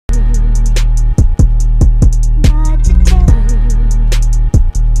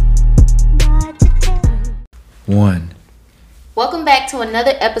1. Welcome back to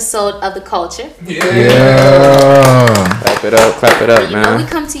another episode of The Culture. Yeah. Clap it up, man. We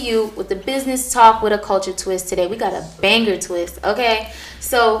come to you with the business talk with a culture twist today. We got a banger twist, okay?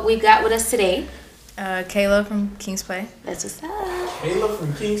 So we got with us today Kayla from Kingsplay. That's what's up. Kayla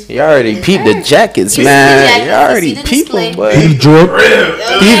from Kingsplay. You already peeped the jackets, man. You already peeped them, boy. He drip.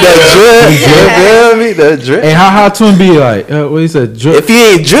 He the drip. Hey, how twin be like? What he said? Drip. If you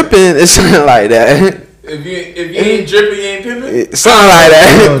ain't dripping, it's something like that. If you ain't dripping, you ain't pimping? Something like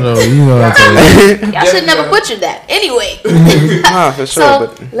that. No, you know what I'm saying. Y'all should never butcher that. Anyway. Nah, for sure.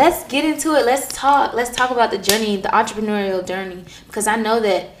 So But let's get into it. Let's talk about the journey, the entrepreneurial journey, because I know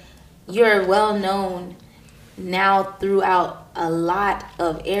that you're well known now throughout a lot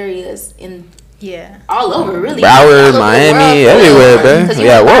of areas all over, really. Broward, Miami, everywhere, man.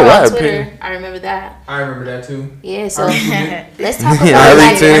 Yeah, worldwide. Twitter, I remember that. I remember that too. Yeah, so let's talk about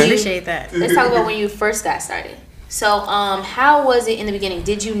I appreciate that. Let's talk about when you first got started. So, how was it in the beginning?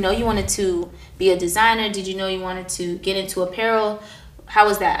 Did you know you wanted to be a designer? Did you know you wanted to get into apparel? How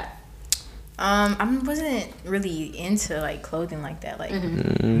was that? I wasn't really into like clothing like that. Like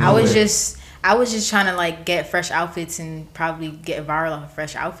Mm-hmm. I was just trying to like get fresh outfits and probably get viral off of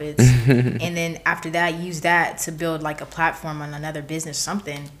fresh outfits, and then after that use that to build like a platform on another business or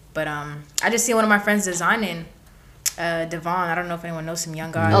something. But I just seen one of my friends designing. Devon, I don't know if anyone knows him,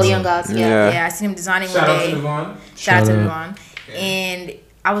 Young Gods. Oh, Young Gods, yeah. I seen him designing Shout one out day. to Devon. Shout out to Devon. Yeah. And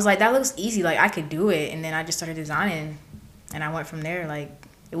I was like, that looks easy. Like I could do it. And then I just started designing, and I went from there. Like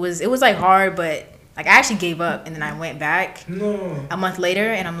it was like hard, but like I actually gave up, and then I went back a month later,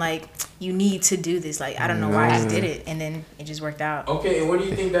 and I'm like, you need to do this. Like I don't know why I just did it, and then it just worked out. Okay, and where do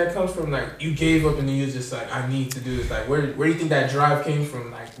you think that comes from? Like you gave up and then you was just like, I need to do this. Like where do you think that drive came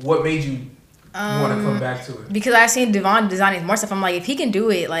from? Like what made you want to come back to it? Because I seen Devon designing more stuff. I'm like, if he can do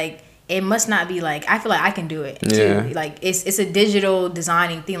it, like it must not be like, I feel like I can do it too. Like it's a digital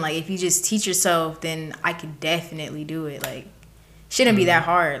designing thing. Like if you just teach yourself, then I could definitely do it. Like shouldn't be that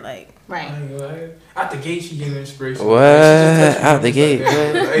hard. Like right. Out the gate, she gave me inspiration. what? Out the gate. Like,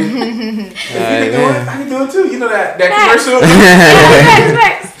 I can do it too. You know that commercial?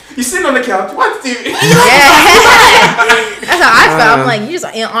 You sitting on the couch, watch TV. That's how I felt. I'm like, you just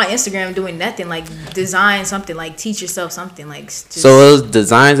on Instagram doing nothing. Like design something. Like teach yourself something. Like just, So it was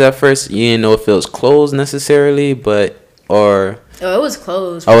designs at first. You didn't know if it was clothes necessarily, it was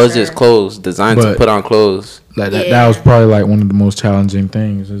clothes. it was just clothes. Designs to put on clothes. Like that was probably like one of the most challenging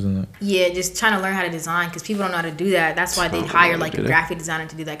things, isn't it? Yeah, just trying to learn how to design because people don't know how to do that. That's why they hire like a graphic designer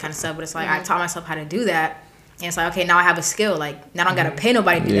to do that kind of stuff. But it's like I taught myself how to do that, and it's like, okay, now I have a skill. Like now I don't gotta pay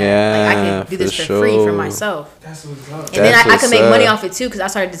nobody to do that. Like I can do this for free for myself. That's what's up. And then I can make money off it too because I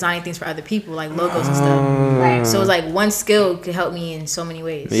started designing things for other people, like logos and stuff. Right. So it's like one skill could help me in so many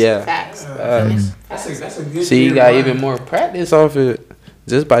ways. Yeah. Facts. That's a good. See, you got even more practice off it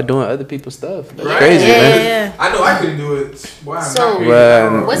just by doing other people's stuff. That's Right. crazy, man. Yeah. I know I couldn't do it. Wow. So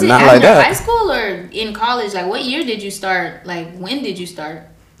was it Not after like that. high school or in college? Like what year did you start? Like when did you start?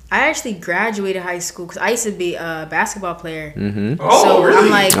 I actually graduated high school because I used to be a basketball player. Mm-hmm. Oh, So really? I'm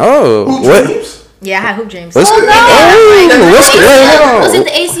like, Oh, what? Dreams? yeah, I had hoop dreams. What's no. Was it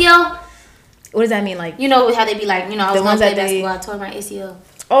the ACL? What does that mean? Like, You know how they be like, I was The going ones to play that they- basketball. I tore my ACL.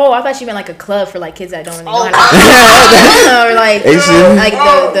 oh, I thought you meant like a club for like kids that don't really know Oh, how to or like ACL? like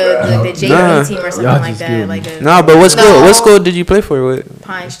the JV team or something Y'all like just that. kidding Like me. a Nah, but what school? What school did you play for? With?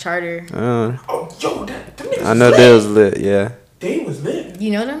 Pines Charter. Oh, yo, them niggas I know was they lit. was lit. Yeah, They was lit.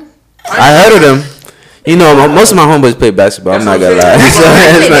 You know them? I heard of them. You know, most of my homeboys play basketball. I'm not gonna lie. That's So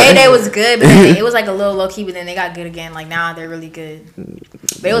Actually, it's they was good, but then it was like a little low key. But then they got good again. Like now they're really good.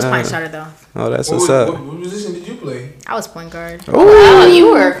 But it was Pines Charter though. oh, that's what's up. What position did you play? I was point guard. Oh,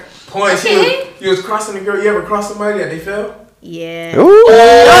 you were. Points. Okay. You was crossing the girl. You ever crossed somebody that they fell? Yeah. Ooh.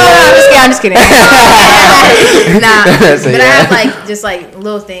 I'm just kidding. Nah, That's but a I yeah. had like just like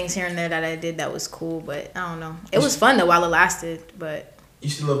little things here and there that I did that was cool. But I don't know. It was fun though while it lasted. But You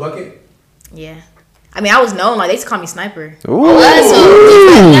still a bucket? yeah, I mean I was known like they used to call me Sniper. Ooh.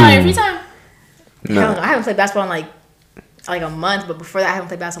 So now every time. I don't know. I haven't played basketball in like a month, but before that I haven't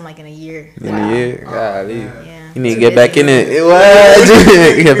played basketball in like in a year. In a year, golly. Yeah. You need to get back in it. It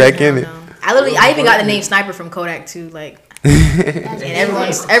was get back in it. I even got the name Sniper from Kodak too, like, and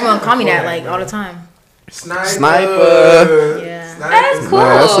everyone called me that like all the time. Sniper. Yeah. That's cool.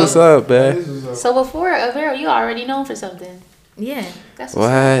 That's what's up, man. So before apparel, you already known for something. Yeah. That's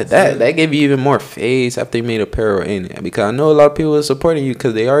What? That gave you even more face after you made apparel in it. Because I know a lot of people were supporting you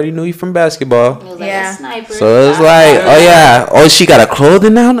because they already knew you from basketball. It was like Yeah. a sniper. So it's like, oh yeah, oh she got a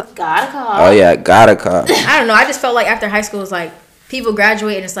clothing now. Gotta call. Oh yeah, gotta call. I don't know. I just felt like after high school it was like people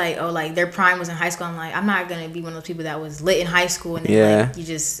graduate and it's like, oh, like their prime was in high school. I'm like, I'm not gonna be one of those people that was lit in high school and then like you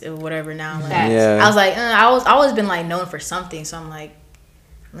just whatever now. Like, I was like, I always been like known for something, so I'm like,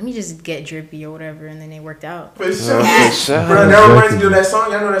 let me just get drippy or whatever, and then it worked out. For sure. Bro, that reminds me of that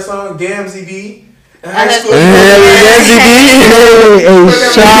song. Y'all know that song, Gamzy B? Shout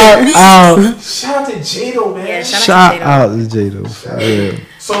out to Jado, man. Yeah, shout out to Jado. Yeah.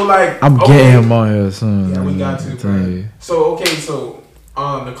 So like, I'm getting him on here soon. Yeah, we got to. Bro. So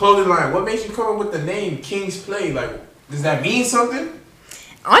the clothing line. What makes you come up with the name King's Play? Like, does that mean something?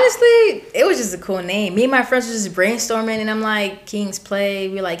 Honestly, it was just a cool name. Me and my friends was just brainstorming, and I'm like, King's Play.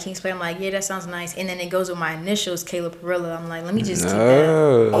 We like King's Play. I'm like, yeah, that sounds nice. And then it goes with my initials, KingplayAppareal. I'm like, let me just take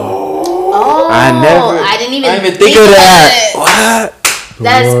that. Oh, I didn't even think of that. What?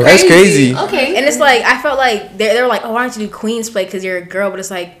 That's crazy. Okay. And it's like, I felt like they were like, oh, why don't you do Queen's Play because you're a girl? But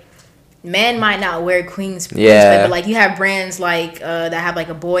it's like, men might not wear Queen's Play, but like you have brands like that have like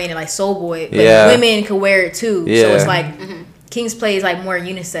a boy in it, like Soul Boy, but women could wear it too. Yeah. So it's like King's Play is like more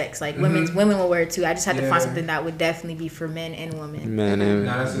unisex. Like women will wear it too. I just had to find something that would definitely be for men and women.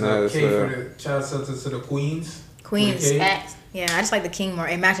 That's okay for the child to the queens. Queens. Yeah, I just like the King more.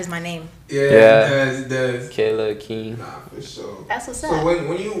 It matches my name. Yeah. It does. Kayla King. Nah, for sure. That's what's up. So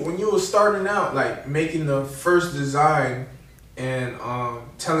when you were starting out, like making the first design and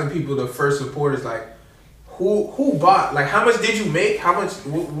telling people the first supporters, like who bought, like how much did you make? How much?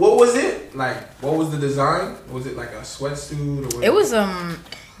 What was it? Like what was the design? Was it like a sweatsuit or? It was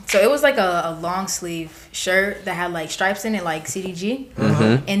So it was like a long sleeve shirt that had like stripes in it, like CDG,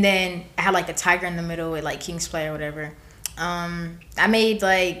 and then it had like a tiger in the middle with like King's Play or whatever. I made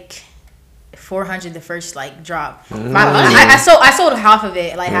like 400 the first like drop. I sold half of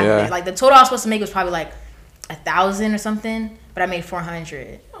it, like half of it. Like the total I was supposed to make was probably like 1,000 or something, but I made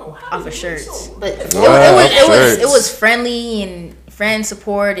 400 off of shirts. But it was friendly and friend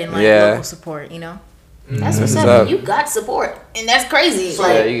support and like local support, you know. That's what's up. You got support, and that's crazy. So,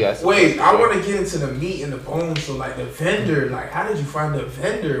 like, you got support. Wait, I want to get into the meat and the bones. So, like the vendor, like how did you find the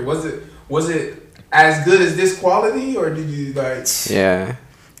vendor? Was it as good as this quality, or did you like? Yeah.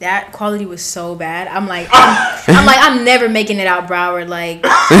 That quality was so bad. I'm never making it out Broward. Like,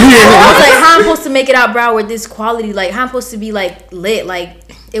 I was like, how I'm supposed to make it out Broward this quality? Like, how I'm supposed to be like lit? Like,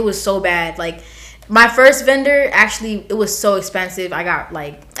 it was so bad. Like, my first vendor, actually, it was so expensive. I got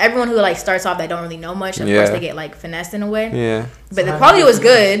like everyone who like starts off that don't really know much. Of course, they get like finessed in a way. Yeah. But the quality was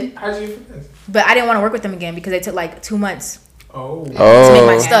good. How'd you finesse? But I didn't want to work with them again because they took like 2 months. To make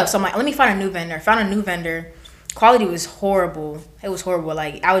my stuff. So I'm like, let me find a new vendor. Found a new vendor. Quality was horrible. It was horrible.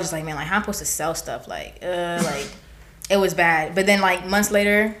 Like I was just like, man, like how I'm supposed to sell stuff? Like it was bad. But then like months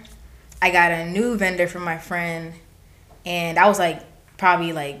later, I got a new vendor from my friend, and I was like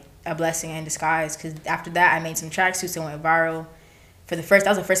probably like a blessing in disguise because after that I made some tracksuits that went viral. That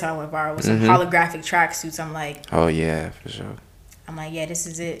was the first time I went viral with some holographic tracksuits. I'm like, oh yeah, for sure. I'm like, yeah, this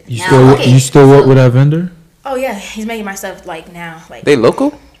is it. You still work with that vendor? Oh yeah, he's making my stuff like now. Like they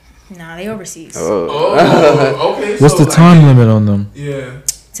local? Nah, they overseas. Okay. What's the time limit on them? Yeah.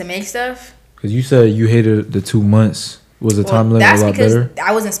 To make stuff? Because you said you hated the 2 months. Was the time limit a lot better? That's because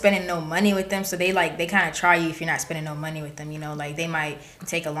I wasn't spending no money with them, so they kind of try you if you're not spending no money with them. You know, like they might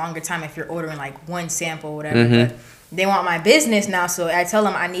take a longer time if you're ordering like one sample or whatever. But they want my business now, so I tell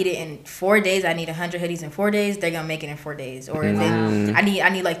them I need it in 4 days. I need 100 hoodies in 4 days. They're gonna make it in 4 days. Or if I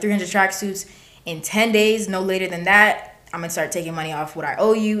need like 300 tracksuits in 10 days, no later than that. I'm gonna start taking money off what I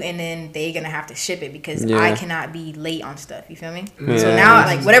owe you, and then they're gonna have to ship it because I cannot be late on stuff. You feel me? Yeah. So now,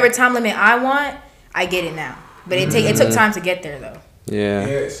 like whatever time limit I want, I get it now. But it took time to get there though. Yeah.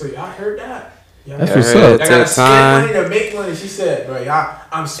 Yeah. So y'all heard that? That's what's up. I gotta spend money to make money. She said, "Bro,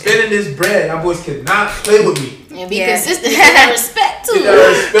 I'm spending this bread. Y'all boys cannot play with me and be consistent and respect too. Respect.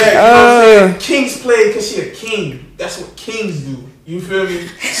 You know what I'm saying? Kings play because she a king. That's what kings do. You feel me?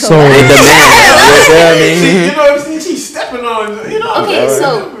 So in the man, you know what I'm saying? She's stepping on. You know. Okay,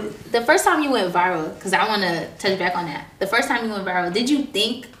 so the first time you went viral, because I want to touch back on that. The first time you went viral, did you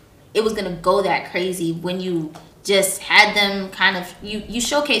think it was gonna go that crazy when you just had them kind of you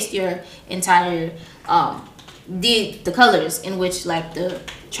showcased your entire the colors in which like the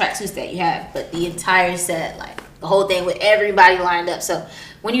tracksuits that you have, but the entire set, like the whole thing with everybody lined up. So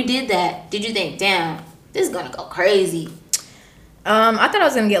when you did that, did you think, damn, this is gonna go crazy? I thought I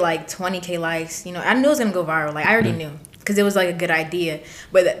was gonna get like 20K likes. You know, I knew it was gonna go viral. Like I already knew because it was like a good idea.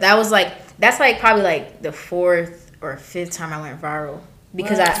 But that's like probably like the 4th or 5th time I went viral.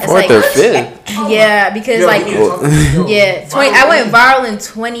 Because it's 4th like, or 5th? Yeah, because I went viral in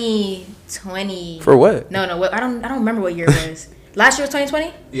 2020. For what? No, I don't remember what year it was. Last year was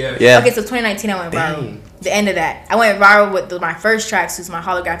 2020? Yeah. Yeah. Okay, so 2019 I went viral. Dang. The end of that. I went viral with my first tracksuits, my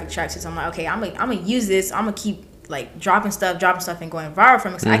holographic tracksuits. I'm like, okay, I'm gonna use this. I'm gonna keep like dropping stuff and going viral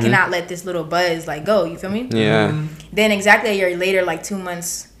from it. I cannot let this little buzz like go. You feel me? Yeah. Then exactly a year later, like 11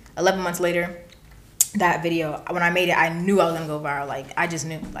 months later, that video, when I made it, I knew I was gonna go viral. Like I just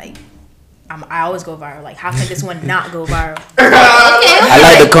knew. Like I always go viral. Like how can this one not go viral? I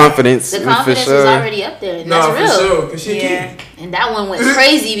like the confidence. The confidence for sure. is already up there. And No, that's for real. sure. 'Cause she Yeah. And that one went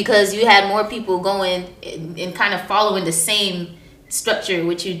crazy because you had more people going and kind of following the same structure in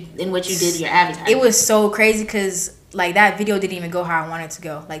what you did your advertising. It was so crazy because like that video didn't even go how I wanted it to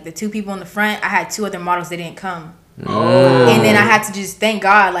go. Like the two people in the front, I had two other models that didn't come. Oh. And then I had to just thank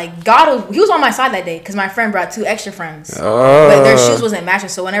God. Like he was on my side that day because my friend brought two extra friends, Oh. but their shoes wasn't matching.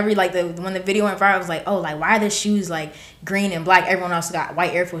 So whenever when the video went viral, I was like, oh, like why are their shoes like green and black? Everyone else got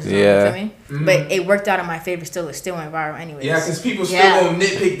white Air Forces. Yeah. On, you feel me? But it worked out in my favor. Still, it still went viral anyways. Yeah, because people still Yeah. gonna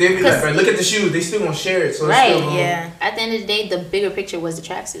nitpick. They be like, "Bro, look at the shoes. They still gonna share it." So it's Right. still gonna, Yeah. At the end of the day, the bigger picture was the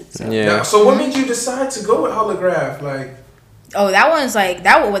tracksuit. So. Yeah. Now, so what made you decide to go with holograph? Like, Oh, that one's like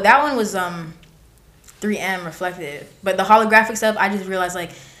that one was 3M reflective, but the holographic stuff, I just realized like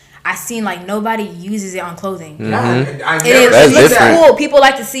I seen like nobody uses it on clothing. I It never That's looks different. cool. People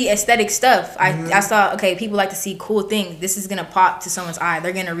like to see aesthetic stuff. I saw, okay, people like to see cool things. This is going to pop to someone's eye.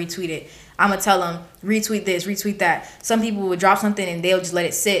 They're going to retweet it. I'm going to tell them, retweet this, retweet that. Some people would drop something and they'll just let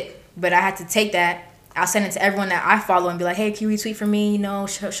it sit. But I had to take that. I'll send it to everyone that I follow and be like, hey, can you retweet for me? You know,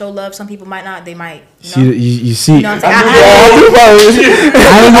 show love. Some people might not. They might, you know. You see, You know what I'm saying?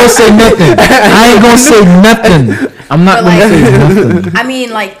 I ain't gonna say nothing. I ain't gonna say nothing. I'm not But, gonna like, say nothing. I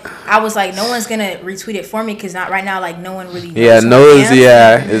mean, like, I was like, no one's gonna retweet it for me because not right now, like, no one really knows Yeah, who I knows. am.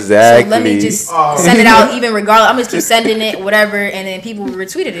 Yeah, exactly. So let me just send it out even regardless. I'm just keep sending it, whatever, and then people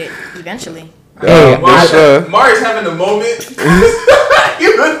retweeted it eventually. Hey, Mari's having a moment. He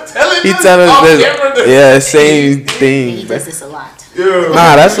was telling He us tell off us camera this. to- Yeah, same He thing. does this a lot. Yeah.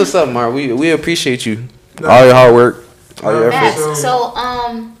 Nah, that's what's up, Mar. We appreciate you. All your hard work, all your Facts. efforts. So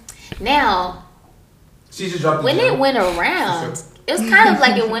now She just dropped the when gem. it went around, it was kind of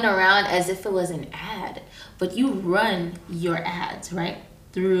like it went around as if it was an ad, but you run your ads right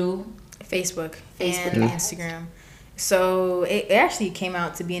through. Facebook Facebook and ads. Instagram. So it actually came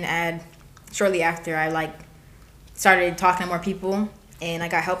out to be an ad shortly after I like started talking to more people and I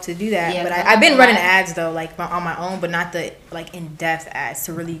got help to do that. Yeah, but but I've been I'm running glad. ads though, like on my own, but not the like in-depth ads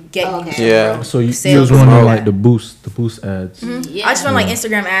to really get Oh, you okay. to Yeah. real So you sales was and all running that. like the boost ads. Yeah. I just run like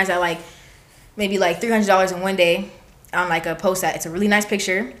Instagram ads at like maybe like $300 in one day on like a post that it's a really nice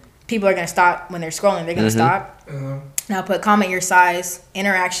picture. People are gonna stop when they're scrolling. They're gonna stop. And I'll put comment your size,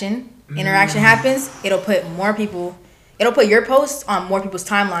 interaction. Interaction happens. It'll put more people. It'll put your post on more people's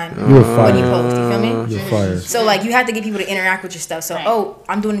timeline You're when you fired. post. You feel me? You're fired. So like you have to get people to interact with your stuff. So Right.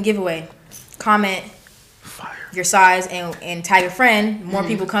 I'm doing a giveaway. Comment your size and tag a friend. More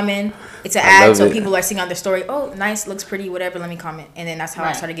people come in. It's an ad, love so it. people are seeing on their story. Oh, nice, looks pretty, whatever. Let me comment, and then that's how I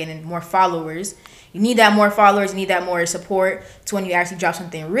Right. started getting more followers. You need that more followers. You need that more support to when you actually drop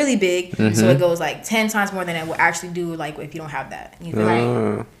something really big. So it goes like 10 times more than it will actually do. Like if you don't have that. You feel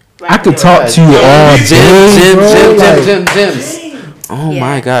me? Right. I could talk to you all day, bro. Like, Gems. Oh Yeah.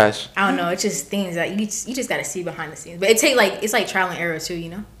 my gosh. I don't know. It's just things that you just gotta see behind the scenes. But it's like trial and error too. You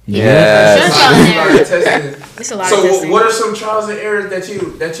know, Yeah. Sure. it's a lot of So testing. what are some trials and errors that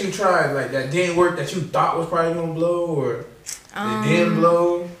you tried like that didn't work that you thought was probably gonna blow or it didn't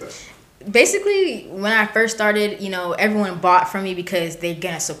blow? Basically, when I first started, you know, everyone bought from me because they're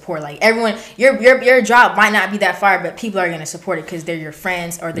gonna support. Like everyone, your job might not be that far, but people are gonna support it because they're your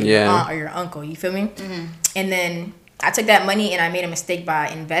friends or they're your aunt or your uncle. You feel me? And then I took that money and I made a mistake by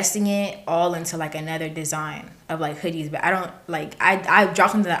investing it all into like another design of like hoodies. But I don't like I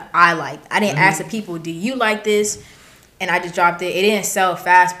dropped something that I liked. I didn't ask the people, do you like this? And I just dropped it. It didn't sell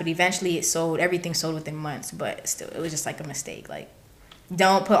fast, but eventually it sold. Everything sold within months. But still, it was just like a mistake. Like,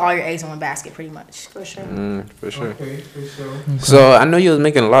 don't put all your eggs in one basket, pretty much. For sure. For sure. Okay, for sure. So I know you was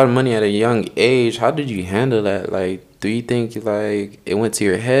making a lot of money at a young age. How did you handle that? Like, do you think like it went to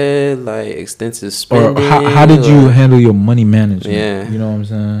your head, like extensive or spending? how did you or- handle your money management? Yeah. You know what I'm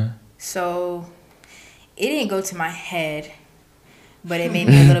saying? So it didn't go to my head, but it made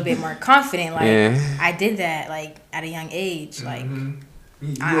me a little bit more confident. Like Yeah. I did that like at a young age. Like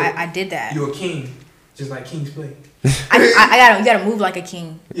You I did that. You're a king, just like kings play. You gotta move like a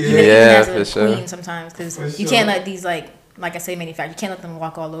king, even Yeah, as a for sure. queen sometimes, because For you sure. can't let these like I say manufacturers, you can't let them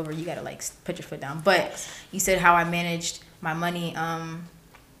walk all over. You gotta like put your foot down. But you said how I managed my money.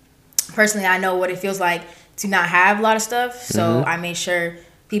 Personally, I know what it feels like to not have a lot of stuff, so I made sure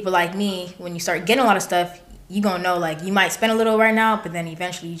people like me, when you start getting a lot of stuff, you gonna know like you might spend a little right now, but then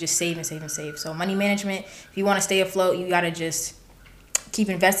eventually you just save and save and save. So money management, if you want to stay afloat, you gotta just keep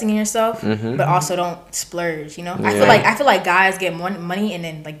investing in yourself, but also don't splurge. You know, I feel like guys get more money and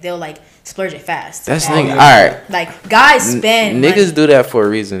then like they'll like splurge it fast. That's the thing. All right, like guys spend. Niggas money. do that for a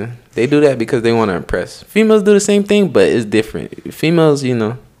reason. They do that because they want to impress. Females do the same thing, but it's different. Females, you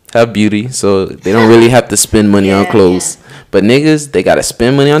know, have beauty, so they don't really have to spend money on clothes. Yeah. But niggas, they gotta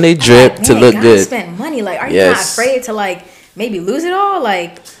spend money on their drip to look good. Spend money, like, are you not afraid to like maybe lose it all?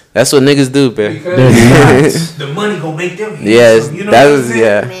 Like, that's what niggas do, bro. Because the money gonna make them. Yes, you know that is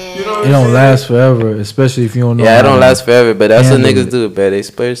you know it don't last forever, especially if you don't know. Yeah, it don't last forever, but that's what niggas do, bro. They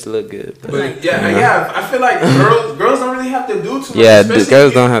splurge to look good. But I feel like girls don't really have to do too much. Yeah,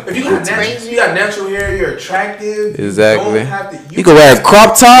 girls don't have to. If you got natural hair, you're attractive. Exactly. You don't have to. You can wear a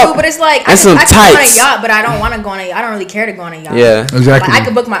crop top. But it's like and some I tights. can go on a yacht, but I don't want to go on a yacht. I don't really care to go on a yacht. Yeah, exactly. Like, I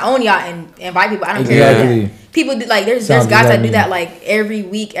could book my own yacht and invite people. I don't care. Exactly. People do like there's guys that do that like every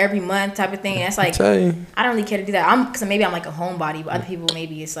week, every month type of thing. And that's like I don't really care to do that. Because maybe I'm like a homebody, but other people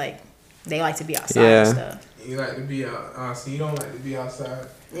maybe it's like they like to be outside and stuff. You like to be out, so you don't like to be outside.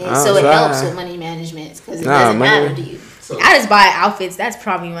 Yeah, so it helps with money management because it doesn't matter to you. So I just buy outfits. That's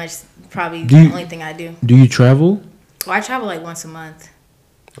probably the only thing I do. Do you travel? Well, I travel like once a month.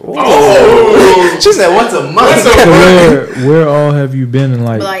 Oh, she said once a month. So where all have you been in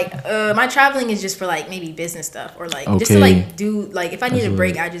like? But like my traveling is just for like maybe business stuff or like just to like do like if I need a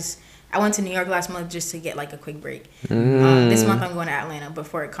break, I went to New York last month just to get like a quick break. This month I'm going to Atlanta, but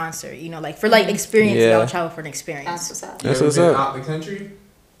for a concert, you know, like for like experience. I'll travel for an experience. That's what's up. That's what's up. Out the country.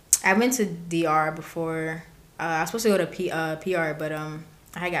 I went to DR before. I was supposed to go to PR, but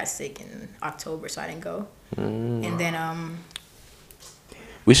I got sick in October, so I didn't go. And then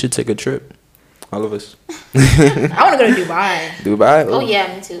we should take a trip, all of us. I want to go to Dubai. Dubai? Oh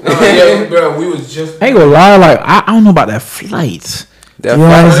yeah, me too. Yeah, bro, we was just. I ain't gonna lie, like I don't know about that flight. That you know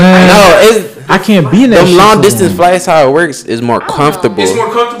what I'm saying? No, I can't be in that. Them long distance flights, how it works is more comfortable. It's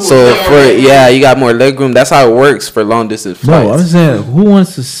more comfortable. So you got more leg room. That's how it works for long distance flights. No, I'm saying, who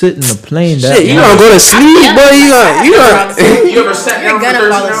wants to sit in the plane? Shit, you gonna go to sleep, boy? You ever sat down for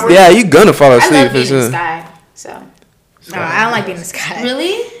 13 hours? Yeah, you gonna fall asleep. I love being in the sky, so. No, I don't like being in the sky.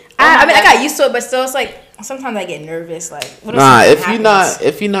 Really? I mean, I got used to it, but still, it's like sometimes I get nervous. Like, what if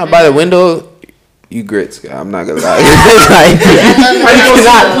you're not by the window, you grits. I'm not gonna lie.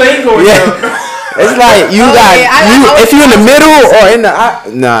 It's like you if you're in the middle or in the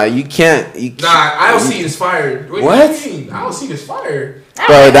you can't. IOC is fired. What do you mean? IOC is fired.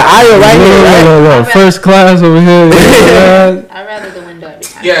 Bro, the aisle right here, right? First class over here. I'd rather the window every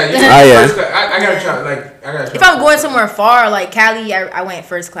time. Yeah. First class. I gotta try. If I'm going somewhere far, like Cali, I went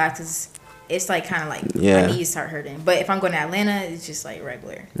first class because it's like kind of like my knees start hurting. But if I'm going to Atlanta, it's just like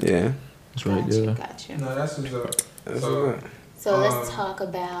regular. Yeah. That's right there. Gotcha. No, that's what's up. So let's talk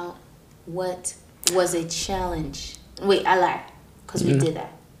about what was a challenge. Wait, I lied. Because we did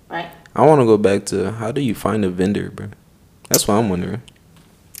that, right? I want to go back to how do you find a vendor, bro? That's what I'm wondering.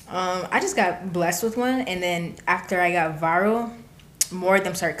 I just got blessed with one, and then after I got viral, more of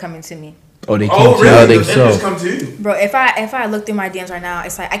them started coming to me. Oh, they came really? The vendors come to you? Bro, if I look through my DMs right now,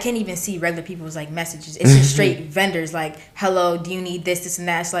 it's like I can't even see regular people's like messages. It's just straight vendors like, hello, do you need this, and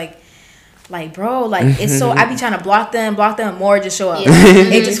that. It's like bro, like it's so I be trying to block them, more just show up.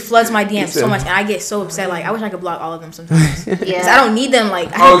 It just floods my DMs so much, and I get so upset. Like I wish I could block all of them sometimes. Because I don't need them.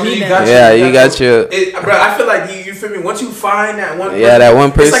 Like I don't need them. You got your. Bro, I feel like you feel me. Once you find that one, that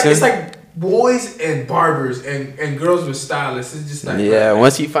one person, it's like boys and barbers and girls with stylists. It's just like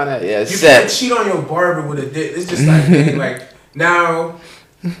once you find out, you can't cheat on your barber with a dick. It's just like dang, like now.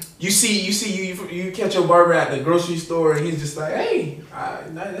 You catch your barber at the grocery store and he's just like, hey,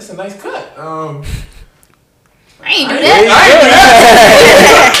 that's a nice cut. I ain't do that.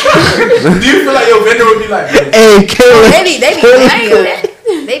 Do you feel like your vendor would be like, hey,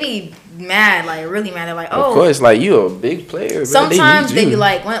 they be mad, like really mad. They're like, oh, of course, like you a big player. Bro. Sometimes they be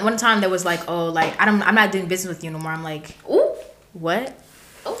like, one time there was like, oh, like I'm not doing business with you no more. I'm like, ooh, what?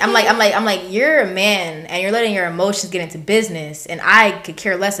 Okay. I'm like, you're a man and you're letting your emotions get into business, and I could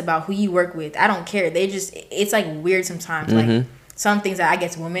care less about who you work with. I don't care. It's like weird sometimes. Like some things that I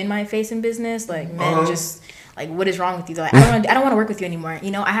guess women might face in business, like men just like, what is wrong with you? They're like, I don't want to work with you anymore. You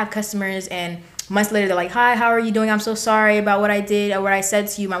know, I have customers, and months later they're like, hi, how are you doing? I'm so sorry about what I did or what I said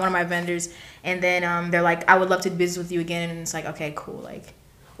to you, one of my vendors. And then they're like, I would love to do business with you again. And it's like, okay, cool, like.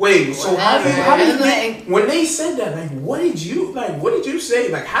 Wait, so how did you when they said that, like, what did you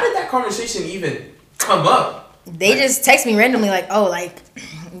say? Like, how did that conversation even come up? They just text me randomly, like, oh, like,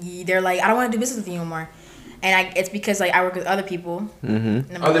 they're like, I don't want to do business with you anymore. And it's because, like, I work with other people.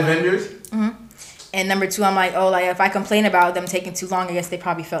 Other vendors? And number two, I'm like, oh, like if I complain about them taking too long, I guess they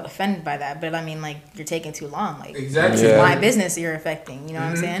probably felt offended by that. But I mean, like, you're taking too long. Like, Exactly. it's my business you're affecting. You know what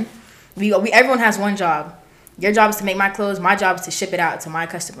I'm saying? We everyone has one job. Your job is to make my clothes. My job is to ship it out to my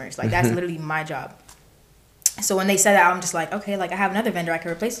customers. Like, that's literally my job. So when they said that, I'm just like, okay, like I have another vendor I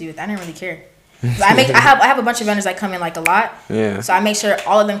can replace you with. I didn't really care. I have a bunch of vendors that come in like a lot. Yeah. So I make sure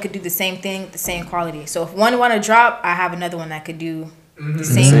all of them could do the same thing, the same quality. So if one want to drop, I have another one that could do the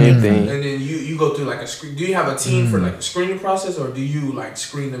same thing. And then you go through like a screen. Do you have a team for like the screening process, or do you like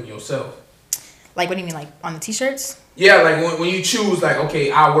screen them yourself? Like, what do you mean, like on the t-shirts? Yeah, like when you choose, like,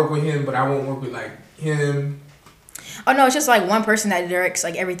 okay, I'll work with him, but I won't work with like him. Oh no, it's just like one person that directs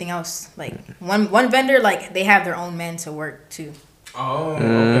like everything else. Like one vendor, like they have their own men to work too. Oh,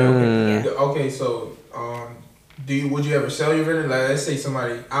 okay. Yeah. Okay, so would you ever sell your vendor? Like, let's say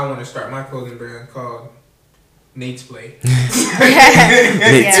I want to start my clothing brand called Nate's Play. Yeah.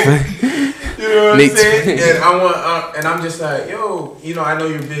 You know what I'm saying? And I want, and I'm just like, yo, you know, I know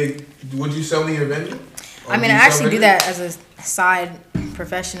you're big. Would you sell me your vendor? I mean, I actually do that as a side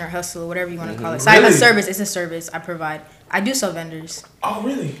profession or hustle, whatever you want to call it. Side a service. It's a service I provide. I do sell vendors. Oh,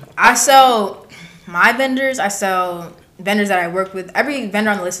 really? I sell my vendors. I sell vendors that I work with. Every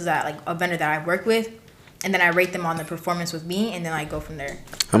vendor on the list is like a vendor that I work with, and then I rate them on the performance with me, and then I go from there.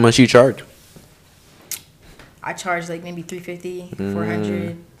 How much you charge? I charge like maybe $350,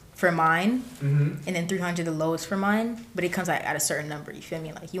 $400 for mine, and then $300 the lowest for mine. But it comes at a certain number. You feel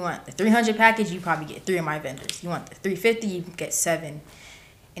me? Like, you want the $300 package, you probably get 3 of my vendors. You want the $350, you get 7,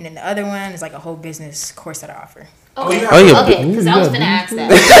 and then the other one is like a whole business course that I offer. Okay, yeah. okay, because I was gonna ask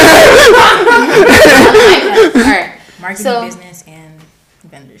that. All right, Marketing, business, and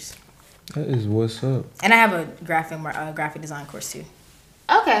vendors. That is what's up. And I have a graphic design course too.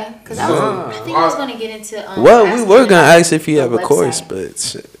 Okay, because I think I was gonna get into. Well, we were gonna about ask if you have a website. course, but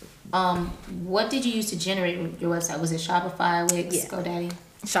shit. What did you use to generate your website? Was it Shopify, Wix, Yeah. GoDaddy?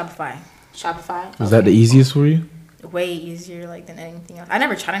 Shopify. Was that the easiest for you? Way easier like than anything else. I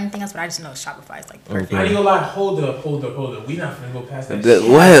never tried anything else, but I just know Shopify is like perfect. I ain't gonna lie. Hold up. We not gonna go past that.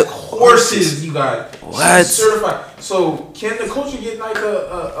 What? Courses, you guys. What? She's certified. So can the culture get like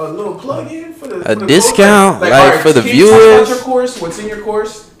a little plug in for the discount, like alright, for the can you talk about viewers? your course? What's in your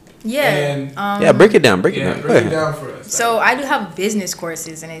course? Yeah. And, Yeah, break it down. Break it down for us. So I do have business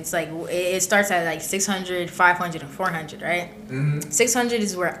courses, and it's like it starts at like 600, 500, and 400, right? 600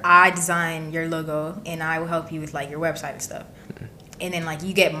 is where I design your logo, and I will help you with like your website and stuff. And then like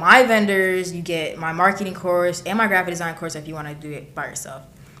you get my vendors, you get my marketing course, and my graphic design course if you want to do it by yourself.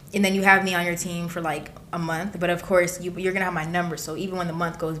 And then you have me on your team for like a month, but of course you're gonna have my number, so even when the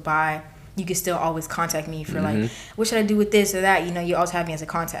month goes by, you can still always contact me for like, what should I do with this or that? You know, you always have me as a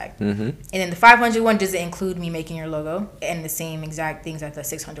contact. And then the 500 one doesn't include me making your logo and the same exact things that the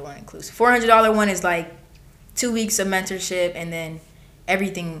 600 one includes. $400 one is like 2 weeks of mentorship and then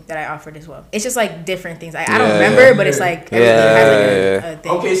everything that I offered as well. It's just like different things. I don't remember, but it's like everything has like a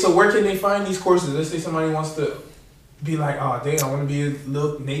thing. Okay, so where can they find these courses? Let's say somebody wants to be like, oh dang, I want to be a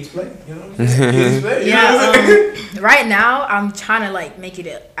little Nate's Play, you know what I'm saying? Yeah, right now I'm trying to like make it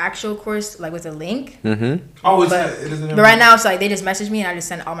an actual course like with a link. Oh, but right now it's like they just message me and I just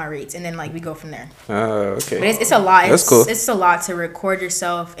send all my rates and then like we go from there. Oh, okay. But it's a lot. That's cool. It's a lot to record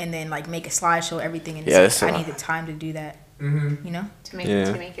yourself and then like make a slideshow, everything. And I need the time to do that. You know, to make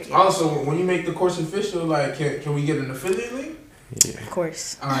it. Also, when you make the course official, like, can we get an affiliate link? Yeah. Of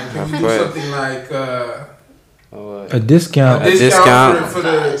course. All right, can we do something like a discount for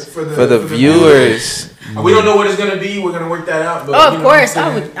the viewers? We don't know what it's gonna be. We're gonna work that out. But, of course,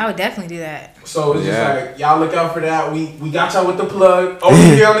 I would definitely do that. So it's just like y'all look out for that. We got y'all with the plug over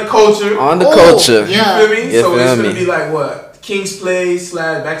here on the culture. On the culture, you feel me? You so feel it's me? gonna be like what? King's Play /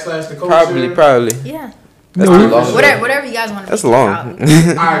 the culture. Probably. Yeah. That's long. Whatever you guys want to. That's long. All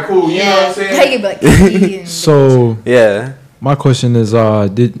right, cool. You know what I'm saying? Take it back. So yeah. My question is,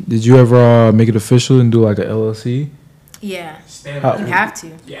 did you ever make it official and do like a LLC? Yeah. You have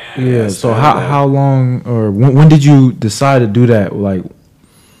to. Yeah. So how long or when did you decide to do that? Like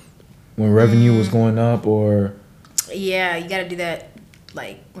when revenue was going up or? Yeah, you gotta do that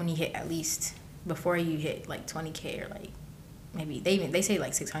like when you hit at least before you hit like 20K or like maybe they say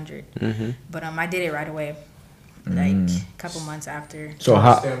like 600. But I did it right away, like a couple months after. So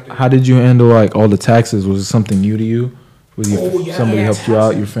how did you handle like all the taxes? Was it something new to you? Somebody helped you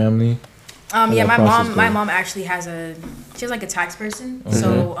out, your family? Yeah, my mom actually she has like a tax person.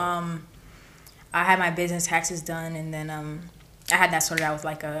 So I had my business taxes done, and then I had that sorted out with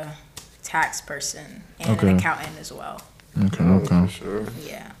like a tax person and an accountant as well. Okay. Sure.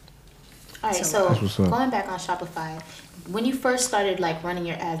 Yeah. All right, That's what's so up. going back on Shopify, when you first started like running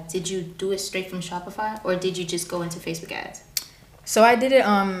your ads, did you do it straight from Shopify or did you just go into Facebook ads? So I did it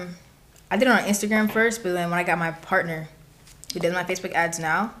on Instagram first, but then when I got my partner who does my Facebook ads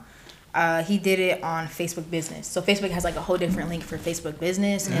now, he did it on Facebook Business. So Facebook has like a whole different link for Facebook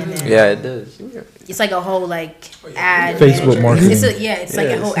Business, and then Yeah, it does. it's like a whole like ad Facebook manager. marketing. It's like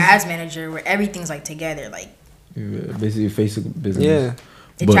a whole ads manager where everything's like together. Like Basically, Facebook business. Yeah.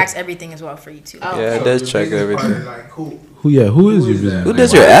 it But- tracks everything as well for you too. Oh. Yeah, it So does your check business everything. partner, like, who Who is your is business? that? Who Like,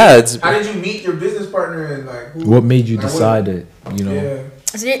 does why- your ads? How did you meet your business partner and like who? What made you like, decide that? You know. Yeah.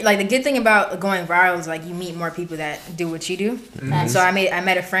 So like the good thing about going viral is like you meet more people that do what you do. Mm-hmm. And so I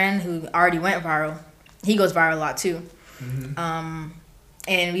met a friend who already went viral. He goes viral a lot too. Mm-hmm.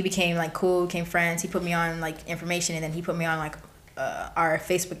 And we became like cool, became friends. He put me on like information, and then he put me on like our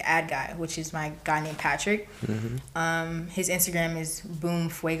Facebook ad guy, which is my guy named Patrick. His Instagram is Boom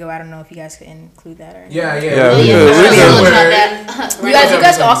Fuego. I don't know if you guys can include that or anything. Yeah. Yeah, we Yeah, good, I'm we still good. looking at that. You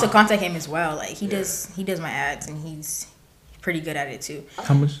guys can also contact him as well. Like he does my ads, and he's pretty good at it too.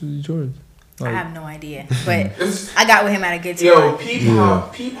 How much is yours? I Like, have no idea, but I got with him at a good time.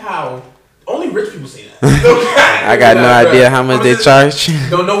 Yo, peep how. Only rich people say that. I got no idea how much they charge.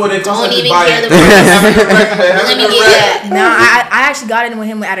 Don't know what it costs. Don't to even buy care it. the price. Let me get that. No, I actually got in with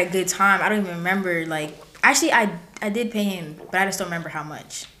him at a good time. I don't even remember. Like, actually, I did pay him, but I just don't remember how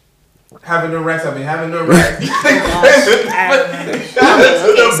much. Having no racks, I've been having no racks. I don't remember.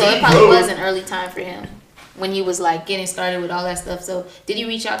 Okay, so it probably was an early time for him when he was like getting started with all that stuff. So did he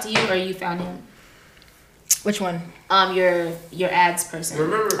reach out to you or you found him? Which one? Your ads person.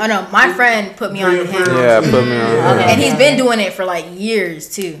 Remember? Oh no, my friend put me on to him. Yeah, put me on. Okay. And he's been doing it for like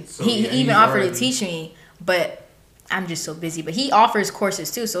years too. So, he yeah, even he's offered to already- teach me, but I'm just so busy. But he offers courses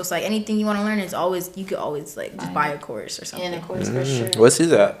too, so it's like anything you want to learn is always you could always like just buy a course or something. And of course, for sure. What's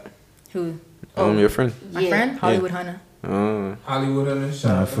his at? Who? Your friend. My friend Hollywood Hunter. Oh. Hollywood and the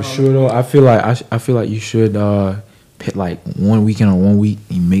shop. nah, for sure though. I feel like you should pit like 1 weekend or 1 week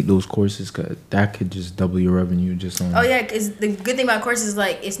and make those courses, cause that could just double your revenue just on. Oh yeah, because the good thing about courses is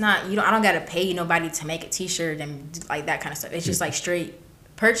like it's not I don't gotta pay nobody to make a T-shirt and like that kind of stuff. It's just like straight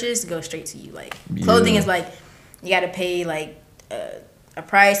purchase, go straight to you. Like clothing Yeah. is like you gotta pay like a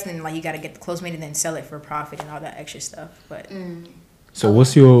price, and then like you gotta get the clothes made and then sell it for a profit and all that extra stuff. But So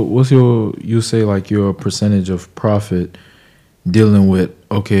what's your you say like your percentage of profit dealing with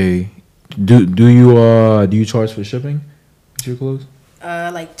do you charge for shipping with your clothes?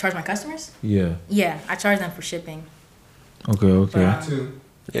 like charge my customers? Yeah. Yeah, I charge them for shipping. Okay. Wow. Too.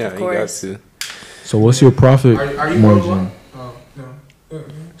 Yeah, Of you got course. to. So what's your profit Are you margin? worldwide? Oh no.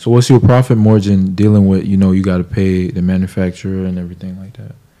 So what's your profit margin dealing with, you got to pay the manufacturer and everything like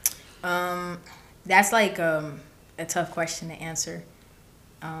that? That's like a tough question to answer.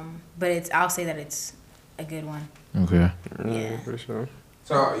 But I'll say that it's a good one. Okay. Yeah. For sure.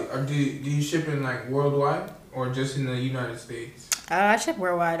 So do you ship in like worldwide or just in the United States? I ship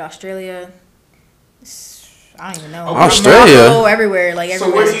worldwide, Australia. I don't even know. Australia? Morocco, everywhere, like So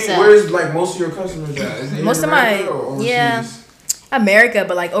everywhere. where's like most of your customers at? Is it in Most of my- America or overseas? yeah. America,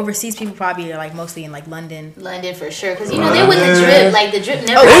 but like overseas people probably are like mostly in like London. London for sure, because they're with the drip. Like the drip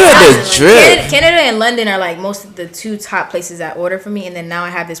never. Oh, stops the in London. drip. Canada and London are like most of the two top places that order for me, and then now I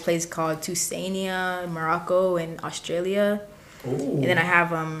have this place called Tusania, Morocco, and Australia, and then I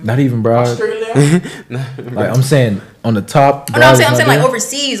have Not even, bro. Australia? Like I'm saying on the top. Oh no, I'm saying not like there?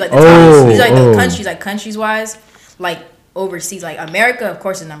 overseas, like the Oh, top. These are like oh. the countries, like countries wise, like overseas, like America, of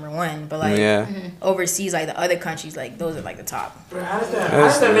course, is number one, but like Yeah. overseas, like the other countries, like those are like the top. Bro, how does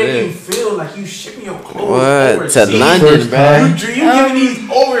that make lit. you feel? Like you shipping your clothes What? overseas? To London, First bro. time. You giving these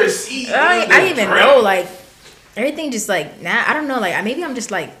overseas? I didn't even know, like everything just like I don't know, like maybe I'm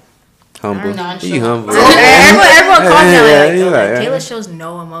just like Humble. Nonchalant. You humble. everyone calls me Yeah, like, you're oh, like, like yeah. Taylor shows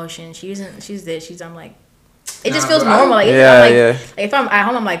no emotion. She's this. I'm like, it just Nah, feels but I- normal. Like, Yeah, I'm like, yeah. like if I'm at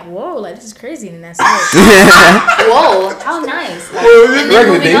home, I'm like, whoa, like this is crazy, and that's it. Whoa, how nice! Like, and then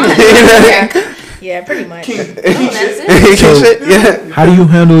moving on. Yeah. Yeah, pretty much. Oh, that's it. Yeah. How do you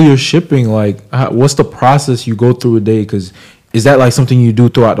handle your shipping? Like, what's the process you go through a day? Because is that like something you do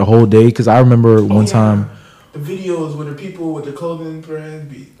throughout the whole day? Because I remember one time. the videos with the people with the clothing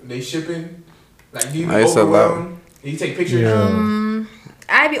brand they shipping. Like, do you be It's a lot. overwhelmed? You take pictures. Yeah.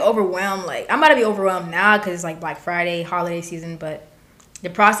 I'd be overwhelmed. Like I'm about to be overwhelmed now because it's like Black Friday, holiday season. But the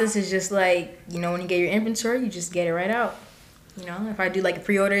process is just like when you get your inventory, you just get it right out. If I do like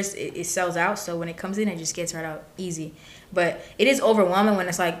pre-orders, it sells out. So when it comes in, it just gets right out easy. But it is overwhelming when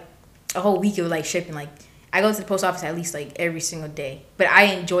it's like a whole week of like shipping. Like I go to the post office at least like every single day. But I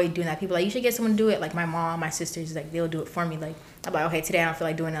enjoy doing that. People are like, you should get someone to do it. Like my mom, my sisters, like they'll do it for me. Like I'm like, okay, today I don't feel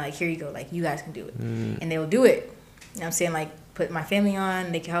like doing it. Like here you go. Like you guys can do it, and they will do it. You know what I'm saying? Like put my family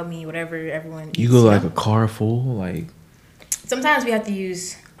on. They can help me. Whatever everyone. You go like a car full, like. Sometimes we have to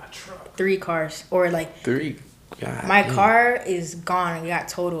use 3 cars or like 3. God my damn. car is gone and we got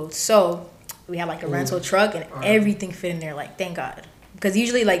totaled. So we have like a rental truck and everything fit in there. Like thank God. Because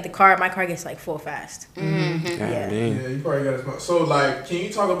usually, like, my car gets, like, full fast. Mm-hmm. Yeah. Yeah, you probably got a smart. So, like, can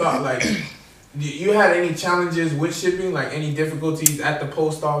you talk about, like, you had any challenges with shipping? Like, any difficulties at the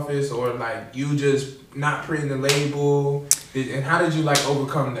post office? Or, like, you just not printing the label? And how did you, like,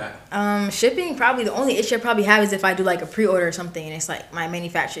 overcome that? Shipping, probably the only issue I probably have is if I do, like, a pre-order or something. And it's, like, my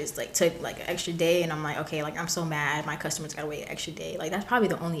manufacturers, like, took, like, an extra day. And I'm like, okay, like, I'm so mad. My customers got to wait an extra day. Like, that's probably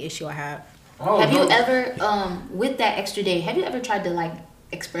the only issue I have. Oh, have you ever, with that extra day, have you ever tried to, like,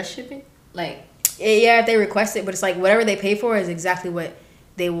 express ship it? Like, yeah, if they request it, but it's like whatever they pay for is exactly what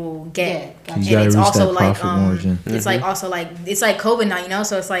they will get. Yeah, gotcha. You And it's reach also that like profit margin. it's like also like it's like COVID now, you know.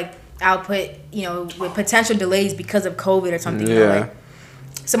 So it's like I'll put, you know, with potential delays because of COVID or something. You know, like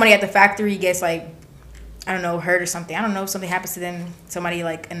somebody at the factory gets like, I don't know, hurt or something. I don't know, something happens to them. Somebody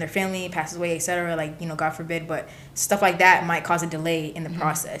like in their family passes away, etc. Like, you know, God forbid, but stuff like that might cause a delay in the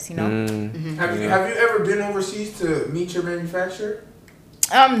process. You know. Mm-hmm. Have you ever been overseas to meet your manufacturer?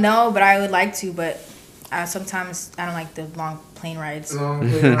 No, but I would like to, but sometimes I don't like the long plane rides. I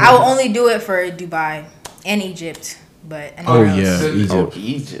I will only do it for Dubai and Egypt, but Oh, anywhere else. yeah. Egypt.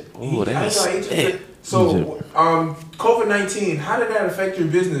 Egypt. Oh, that's I thought sick. So, COVID-19, how did that affect your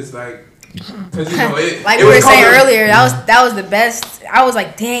business? Like, because you know, Like it we were was saying COVID. earlier, that was the best. I was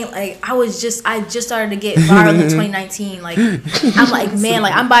like, dang, like I just started to get viral in 2019. Like I'm like, man,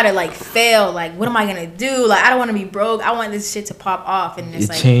 like I'm about to like fail. Like what am I gonna do? Like I don't want to be broke. I want this shit to pop off, and it's It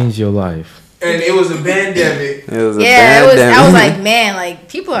like, changed your life. And it was a pandemic. It was a yeah, it was. bad I was damn- like, man, like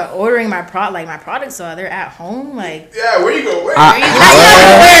people are ordering my products, so they're at home. Like Yeah, where you go? Where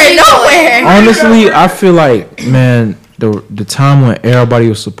nowhere. Honestly, I feel like, man, the time when everybody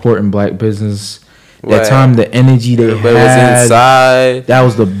was supporting black business, that Right. time, the energy they Everybody was had, inside. that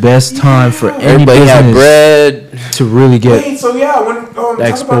was the best time for any Everybody had business bread. to really get. Wait, so yeah, when talk about that,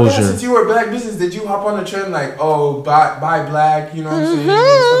 exposure. since you were a black business, did you hop on the trend like, oh, buy black, you know what I'm saying,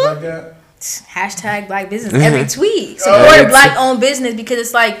 and stuff like that? Hashtag black business every tweet. Support black owned business because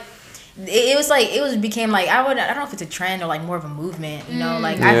it's like it became like I don't know if it's a trend or like more of a movement, you know,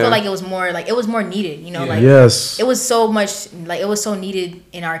 like I Yeah. feel like it was more needed, you know, like Yes. it was so much, like it was so needed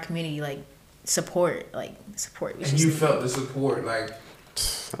in our community, like support. And you felt the support, like,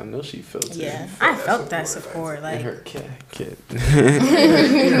 I know she felt it. yeah, I felt that support, In like her kid.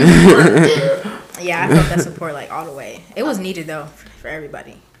 yeah, I felt that support like all the way. It was needed though for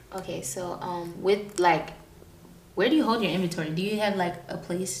everybody. okay, so with like, where do you hold your inventory? Do you have like a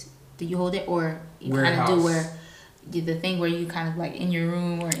place that you hold it, or you kind of do Warehouse. where the thing where you kind of like in your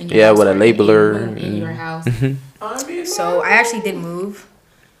room or in your Yeah, house with a or in your labeler room, in your house? So I actually did move,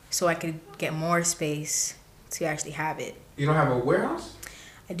 so I could get more space to actually have it. You don't have a warehouse?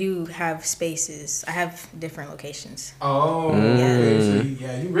 I do have spaces. I have different locations. Oh, okay.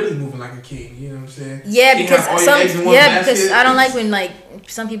 So you really moving like a king, you know what I'm saying? Yeah, You because have all your eggs in one because basket? I don't like when like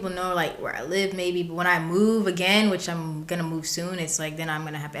some people know like where I live maybe, but when I move again, which I'm gonna move soon, it's like then I'm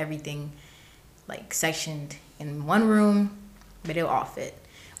gonna have everything like sectioned in one room, but it'll all fit.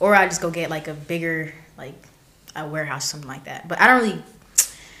 Or I just go get like a bigger like a warehouse, something like that. But I don't really.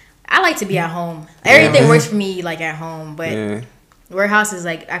 I like to be at home. Everything works for me like at home, but. Yeah. Warehouse is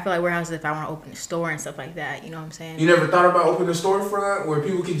like, I feel like warehouse is if I want to open a store and stuff like that. You know what I'm saying? You never thought about opening a storefront where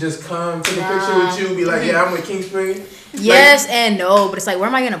people could just come, take a picture with you, be like, yeah, I'm with Kingsplay? Yes and no, but it's like, where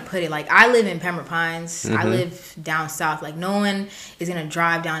am I going to put it? Like, I live in Pembroke Pines. I live down south. Like, no one is going to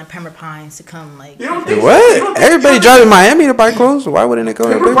drive down to Pembroke Pines to come, like... You don't think so? You What? don't think Everybody so? driving Miami to buy clothes. Why wouldn't it go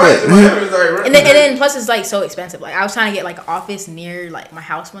in Remember prices in Big Miami is like, And then plus it's, like, so expensive. Like, I was trying to get, like, an office near, like, my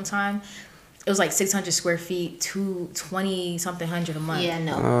house one time. It was like 600 square feet, 20-something hundred a month. Yeah,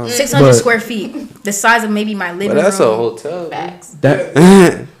 no. 600 But- square feet. The size of maybe my living But that's a room. hotel. Facts. That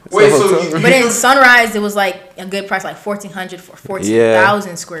Wait, so you, But in Sunrise, it was like a good price, like 1,400 for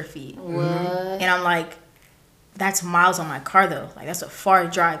 14,000 square feet. What? And I'm like, that's miles on my car though. Like that's a far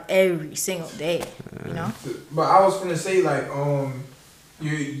drive every single day. You know? but I was gonna say like,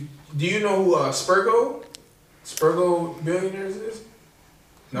 do you know who Spurgo Billionaires is?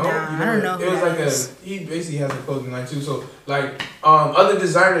 No, Nah, you I don't know It who was that like is. he basically has a clothing line too. So like, other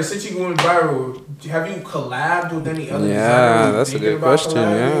designers, since you going viral, have you collabed with any other Yeah, designers? that's a Thinking good about question.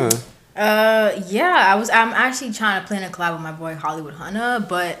 collabing? Yeah. Yeah. I'm actually trying to plan a collab with my boy Hollywood Hunter,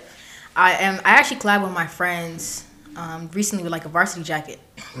 but I actually collabed with my friends recently with like a varsity jacket.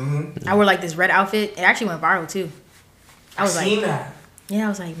 Mm-hmm. I wore like this red outfit. It actually went viral too. I was seen like, that. yeah, I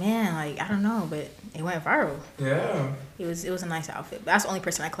was like, man, like I don't know, but it went viral. Yeah. It was a nice outfit. But that's the only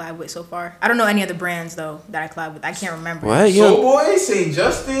person I collabed with so far. I don't know any other brands though that I collabed with. I can't remember. What? Soul Boy, St.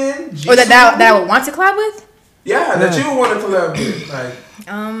 Justin, Or that I would want to collab with? Yeah, that you would want to collab with. Like,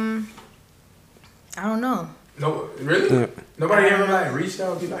 I don't know. no, really? Yeah. Nobody ever like reached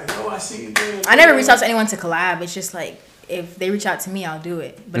out and be like, "No, I see you there." I never reached out to anyone to collab. It's just like if they reach out to me, I'll do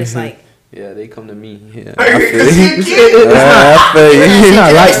it. But it's like, yeah, they come to me. Yeah, I feel It's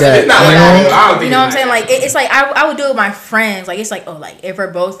not like that. It's not like that. I don't think you know what I'm it's saying? like Like it's like I would do it with my friends. Like it's like, oh, like if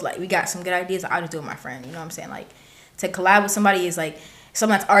we're both like we got some good ideas, I'll just do it with my friend. You know what I'm saying? Like to collab with somebody is like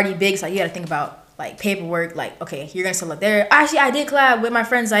something that's already big. So like, you got to think about like paperwork. Like okay, you're gonna sell it there. Actually, I did collab with my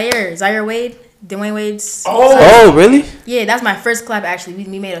friend Zaire Wade, Dwayne Wade's. Oh, really? Yeah, that's my first collab. Actually,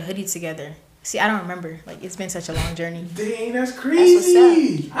 we made a hoodie together. See, I don't remember. Like it's been such a long journey. Dang, that's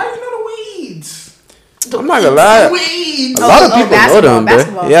crazy. That's How you know the weeds? I'm not gonna lie. Weeds. A lot of people know them,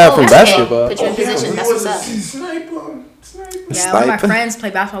 bro. Yeah, from basketball. Put you in position. That's what's up. Sniper. Yeah, one of my friends play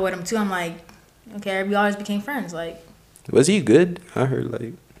basketball with him too. I'm like, okay, we always became friends. Like, was he good? I heard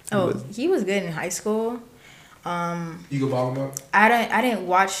like. He was good in high school. You could ball him up. I didn't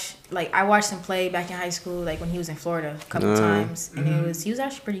watch like I watched him play back in high school, like when he was in Florida a couple times, and he was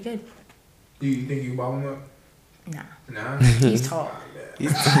actually pretty good. You think you can ball him up? Nah. Nah. He's tall. He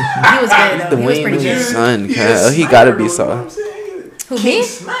was good though. He was pretty good. Son, he gotta be soft. Who, me?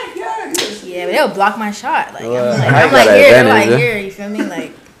 Snipe, Yeah, but they'll block my shot. Like I I'm got like an here, they're advantage, like huh? here. You feel me?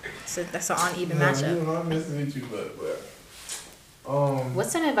 Like so that's an uneven matchup. I'm messing with you, but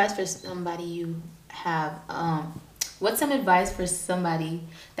What's some advice for somebody you have? What's some advice for somebody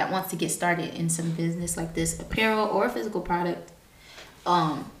that wants to get started in some business like this, apparel or physical product?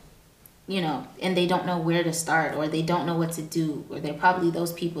 You know, and they don't know where to start, or they don't know what to do, or they're probably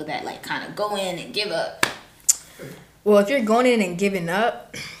those people that like kind of go in and give up. Well, if you're going in and giving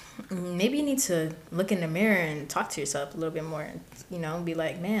up, maybe you need to look in the mirror and talk to yourself a little bit more. You know, be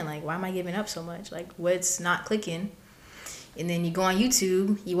like, man, like why am I giving up so much? Like what's not clicking? And then you go on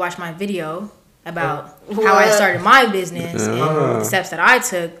YouTube, you watch my video about how I started my business and the steps that I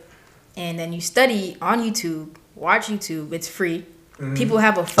took, and then you study on YouTube, watch YouTube. It's free. People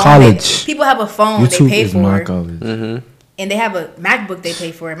have a phone. College. People have a phone YouTube they pay is for. my college. And they have a MacBook they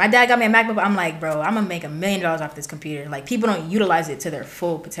pay for. My dad got me a MacBook. I'm like, bro, I'm gonna make $1 million off this computer. Like people don't utilize it to their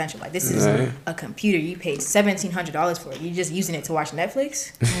full potential. Like this is a computer you paid $1,700 for. You're just using it to watch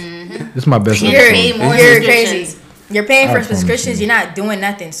Netflix. This is my best You're episode. crazy. You're paying for I promise subscriptions. you. You're not doing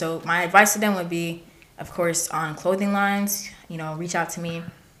nothing. So my advice to them would be, of course, on clothing lines. You know, reach out to me.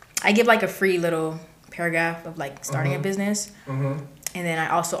 I give like a free little paragraph of like starting a business. And then I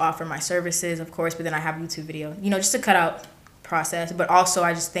also offer my services, of course, but then I have YouTube video, you know, just to cut out process. But also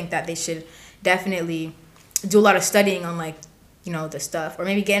I just think that they should definitely do a lot of studying on like, you know, the stuff, or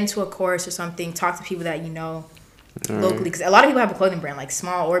maybe get into a course or something, talk to people that you know locally. Because a lot of people have a clothing brand, like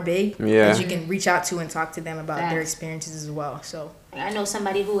small or big, that you can reach out to and talk to them about their experiences as well. So I know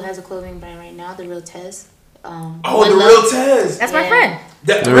somebody who has a clothing brand right now, The Real Tez. the Real Tez. That's my friend.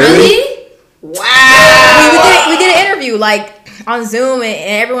 Really? Wow. We did an interview like on Zoom, and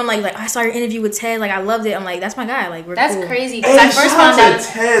everyone like I saw your interview with Ted. Like I loved it. I'm like, that's my guy. Like we're That's cool. crazy. Because I first found out.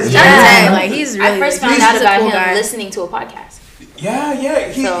 Tez. Ted, like he's really. I first like, found out he's a about cool him guy. listening to a podcast. Yeah.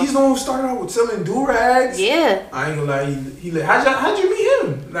 He's the one who started out with selling do-rags. Yeah. I ain't gonna lie. How'd you meet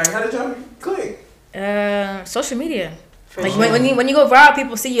him? Like, how did y'all click? Social media. Like when you go viral,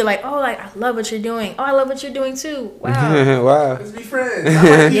 people see you like, oh, like I love what you're doing. Oh, I love what you're doing too. Wow. Wow. Let's be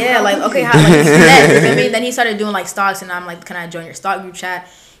friends. Yeah, like okay, how like you feel me? Then he started doing like stocks, and I'm like, can I join your stock group chat?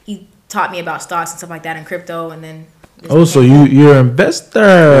 He taught me about stocks and stuff like that and crypto, and then. Oh, so you're an investor.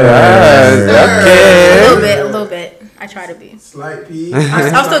 Okay. A little bit. I try to be. Slight peek.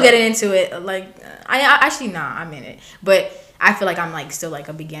 I'm still getting into it. Like I actually I'm in it, but I feel like I'm like still like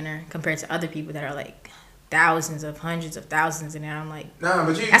a beginner compared to other people that are like thousands of hundreds of thousands, and then I'm like,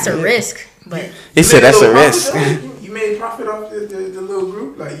 but that's a risk. But He said that's a risk. You made profit off the little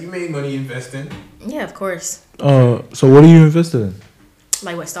group. Like you made money investing. yeah, of course. So what do you invest in?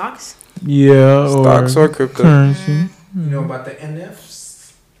 Like what, stocks? Yeah, Stocks or crypto. currency. You know about the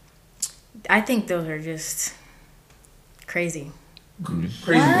NFs? I think those are just crazy.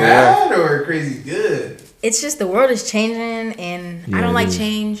 Crazy bad or crazy good? It's just the world is changing, and I Yeah, don't it like is.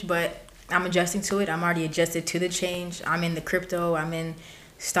 change, but I'm adjusting to it. I'm already adjusted to the change. I'm in the crypto. I'm in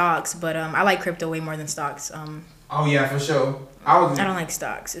stocks, but I like crypto way more than stocks. Oh yeah, for sure. I don't like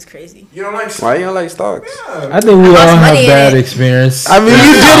stocks. It's crazy. You don't like stocks? Why you don't like stocks? Yeah. I think we all have money in bad it. experience. I mean, you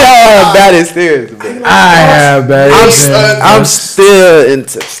did have bad experience. But I have bad experience. I'm still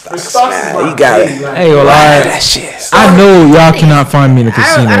into stocks. Stocks is Man. my You got thing, it. like, Hey, well, That shit. I know y'all cannot find me in a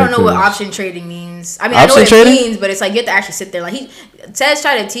casino. I don't know what 'cause option trading means. I mean, I know Option what trading? it means, but it's like you have to actually sit there. Like Ted's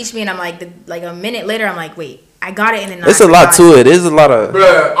trying to teach me, and I'm like a minute later, I'm like, wait, I got it, and then It's a lot to it. There's a lot of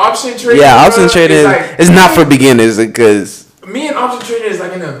Bruh, option trading. yeah. Option bruh, trading is like, is not for beginners because me and option trading is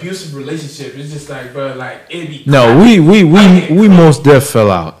like in an abusive relationship. It's just like, bro, like it be. No, we most def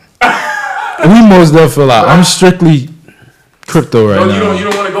fell out. We most def fell out. I'm strictly crypto right now. You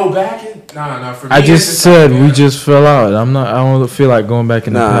don't want to go back? Nah. For me, I it's just said like, we just fell out. I don't feel like going back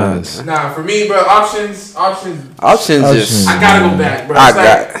in the Nah. past. Nah, for me, bro, options. options just. I gotta go back, bro. I It's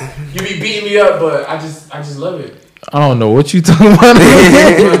got. like, you be beating me up, but I just love it. I don't know what you talking about.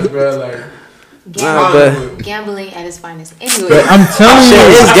 Bro, like. Nah, but Gambling at its finest. Anyway, But I'm telling you,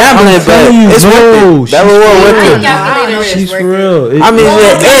 shit, it's gambling, but telling you, it's no, worth it. That she's reward for worth real. it. calculator is She's worth for it. real. I mean,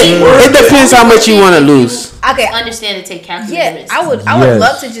 it depends how much you want to lose. Okay, Understand to take calculator yeah, risks. I would Yes.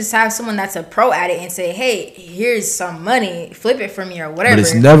 love to just have someone that's a pro at it and say, hey, here's some money, flip it for me or whatever. But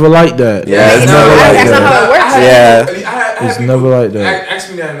it's never like that. Yeah, it's No, never like that's not that. how it works. Yeah. It's never like that. Ask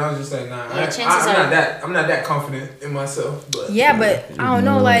me that, and I was just like, nah. Yeah, chances are- I'm not that confident in myself. But Yeah, but I don't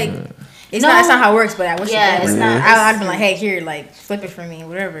know, like it's No. not. That's not how it works. But I wish Yeah, it did. it's not. I'd be like, hey, here, like flip it for me,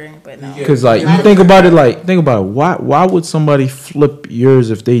 whatever. But no. Yeah. Because like you think about it, why would somebody flip yours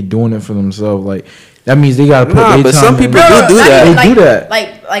if they doing it for themselves? Like that means they gotta put Nah, their but time some in. people No, do not that. even, They do that.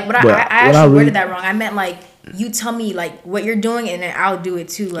 Like, but But I when I actually really- worded that wrong. I meant like you tell me like what you're doing, and then I'll do it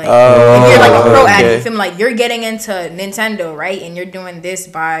too. Like Oh, if you're like a pro at it, okay. you feel me? Like you're getting into Nintendo, right? And you're doing this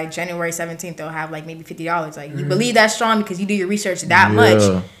by January 17th. They'll have like maybe $50. Like you believe that strong because you do your research that Yeah.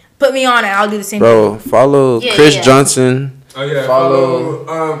 much. Put me on, and I'll do the same. Bro, follow Yeah, Chris yeah. Johnson. oh yeah, Follow-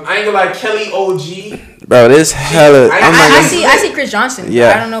 I ain't gonna like Kelly OG. Bro, this hella. I- I'm not I gonna- see Chris Johnson. Yeah.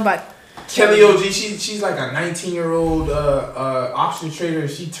 Yeah. I don't know about Kelly OG, she's like a 19-year-old option trader.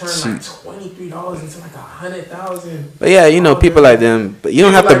 She turned like $23 into like 100,000. But yeah, you know, people like them. But you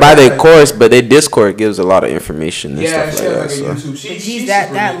don't have to buy their course, but their Discord gives a lot of information and Yeah, stuff she like has that. like a So. YouTube. She's Geez, super that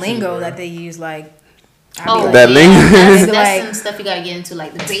YouTube, lingo bro. that they use, like, Oh, That yeah, link. That's Like- some stuff you gotta get into,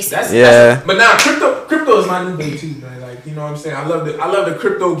 like the basics. That's, Yeah. but now crypto is my new baby too, man. Like, you know what I'm saying? I love the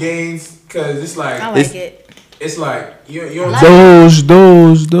crypto gains because it's like I like it. it's like you don't. Those. a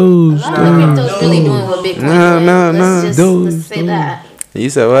lot of Nah, crypto's really doing what Bitcoin No, doing. no, Let's say those. that. You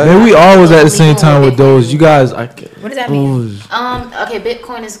said what? Man, we always at the same time with those. You guys, What does that mean? those. Okay,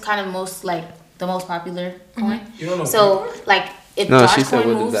 Bitcoin is kind of the most popular coin. You don't know. So like if No, she said, Dogecoin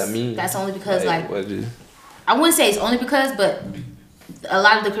what moves, does that mean? that's only because like what is- I wouldn't say it's only because, but a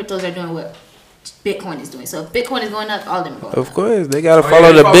lot of the cryptos are doing what Bitcoin is doing. So if Bitcoin is going up, all of them are going up. Of course, they gotta Oh, follow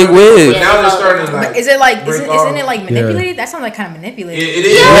yeah, the they big follow- wig. But now they're starting to like. But is it like break isn't it off. like manipulated? That sounds like kind of manipulated. It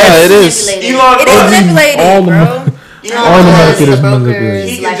is. Yeah, it is. Manipulated. Elon It is Musk. manipulated, all the bro. Elon all the Musk, market is brokers, manipulated.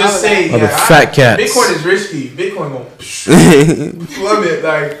 He can like, just all of say, that. the fat cats. Bitcoin is risky. Bitcoin gonna plummet it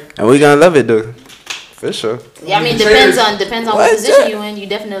like. And we gonna love it though, for sure. Yeah, I mean Traders- depends on What what is position that? you in. You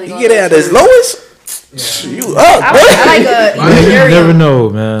definitely You gonna get it at its lowest, you up, I boy. like Man, you never Ethereum. know,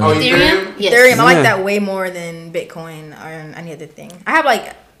 man. Oh, Ethereum. Yes. Ethereum, I like Yeah. that way more than Bitcoin or any other thing. I have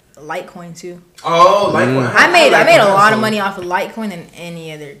like Litecoin too. Oh, Litecoin. I made a Litecoin lot of also. money off of Litecoin than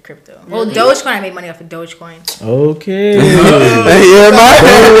any other crypto. Well, Dogecoin, I made money off of Dogecoin. Okay. Yeah, I'm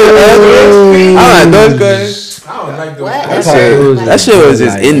like those guys. I don't like those. What? guys. That shit was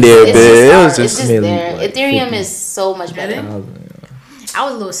just in there, It's but it was just, it's just. just maybe there. like Ethereum 50. is so much better. I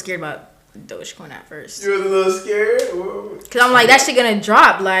was a little scared about Dogecoin at first. You was a little scared. Whoa. Cause I'm like, that shit gonna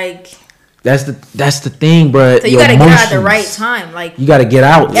drop. Like, That's the thing, bro. so you gotta get out at the right time. Like, You gotta get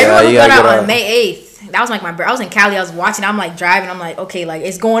out. Yeah, everyone you was going gotta out get on out. May 8th. That was like my birthday. I was in Cali. I was watching. I'm like driving. I'm like, okay, like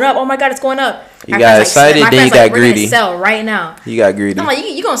it's going up. Oh my god, it's going up. You My got friend's excited, my then you friend's got like, we're gonna greedy. Sell right now. You got greedy. I'm like,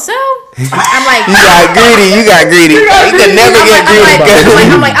 you gonna sell? I'm like, You got greedy. You got greedy. You could never get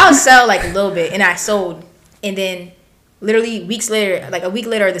greedy. I'm like, I'll sell like a little bit, and I sold, and then literally weeks later, like a week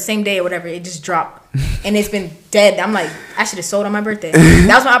later, or the same day or whatever, it just dropped, and it's been dead. I'm like, I should have sold on my birthday.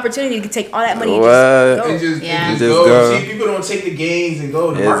 That was my opportunity to take all that money and What? just And go. just, Yeah. and Just just go. go. See, people don't take the gains and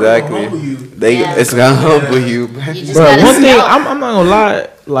go. The market Exactly. gonna humble you. Yeah. It's gonna humble you. You just Bro, gotta one thing sell. I'm not gonna lie.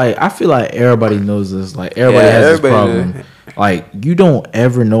 Like I feel like everybody knows this. Like everybody Yeah, has everybody this problem. Like you don't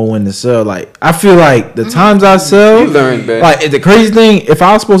ever know when to sell. Like I feel like the times I sell, You learn, man. like the crazy thing, if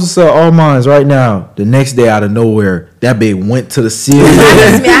I was supposed to sell all mines right now, the next day out of nowhere, that bit went to the ceiling,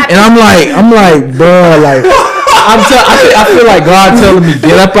 happens to me. and I'm like, bro, like I feel like God telling me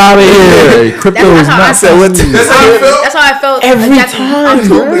get up out of here. Crypto is not. That's how I felt Every time,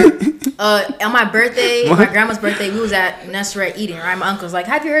 October. On my birthday, my grandma's birthday, we was at Nesseret eating, right? My uncle's like,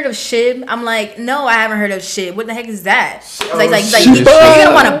 have you heard of SHIB? I'm like, no, I haven't heard of SHIB. What the heck is that? He's like, you're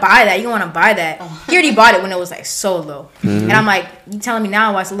gonna want to buy that. You're gonna want to buy that. He already bought it when it was like so low. And I'm like, you telling me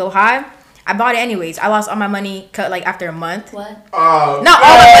now why it's a little high? I bought it anyways. I lost all my money cut like after a month. What? Not all my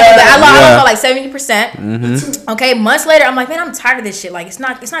money, but I lost like 70%. Okay, months later, I'm like, man, I'm tired of this shit. Like, it's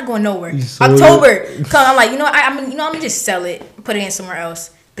not going nowhere. October, come. I'm like, you know what? I'm gonna just sell it, put it in somewhere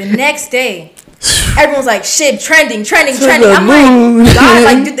else. The next day, everyone's like, shit, trending. I'm like, God,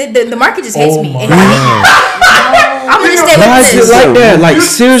 like the market just hates me. I'm gonna just stay with this. Like that? Like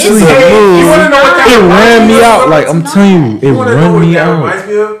seriously, it ran me out. Like I'm telling you, it ran me out. Reminds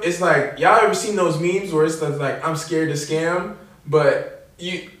me of? It's like y'all ever seen those memes where it's like I'm scared to scam, but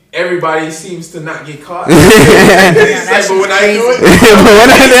everybody seems to not get caught. It's like, but when I do it,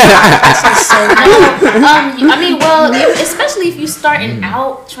 I mean, well, especially if you starting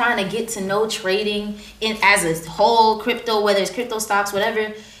out trying to get to know trading as a whole, crypto, whether it's crypto stocks,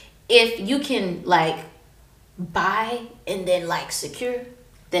 whatever. If you can like buy and then like secure,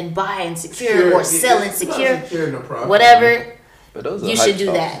 then buy and secure or sell and secure, whatever. You should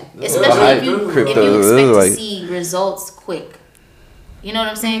do that, especially if you expect to see results quick. You know what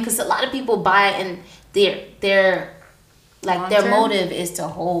I'm saying? Because a lot of people buy and their motive is to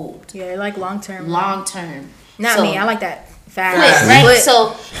hold. Yeah, like long term. Not me. I like that fast. Quick, right?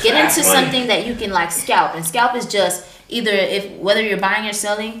 So get into something that you can like scalp, and scalp is just either whether you're buying or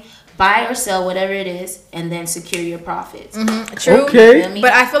selling. Buy or sell whatever it is, and then secure your profits. True. Okay. You know what I mean?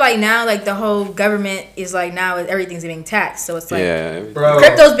 But I feel like now, like the whole government is like now everything's being taxed, so it's like bro,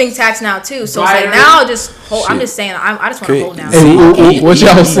 crypto's being taxed now too. So it's like now I'm just saying I just want to hold now. Hey, what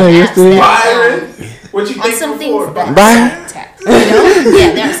y'all saying yesterday? Byron, what you think some before? things that tax.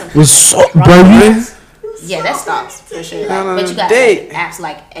 Yeah, there are some. Was so baby. Yeah, that stops for sure. But you got like, apps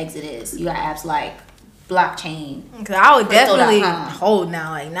like Exodus. You got apps like blockchain. Cause I would definitely hold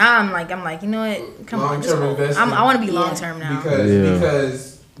now. Like now, I'm like, you know what? Come on, just hold. I want to be long term now.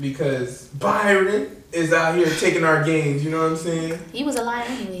 Because Byron is out here taking our games. You know what I'm saying? He was a liar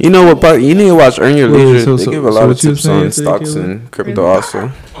anyway. You know what? You need to watch Earn Your Leisure. They give a lot of tips on stocks and crypto also.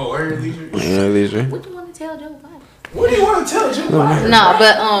 Oh, Earn Your Leisure. Earn Your Leisure. What do you want to tell Joe Biden? What do you want to tell Joe Biden? No,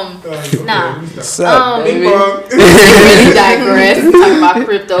 but What's up, baby? We really digress. We talk about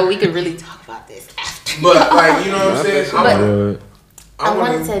crypto. We could really talk about this after. But like, you know what I'm saying? I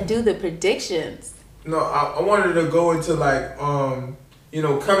wanted to do the predictions. No, I wanted to go into like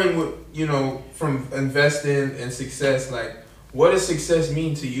coming with from investing and success. Like, what does success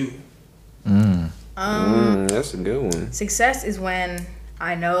mean to you? That's a good one. Success is when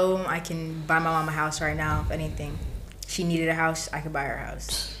I know I can buy my mom a house right now. If anything, she needed a house, I could buy her a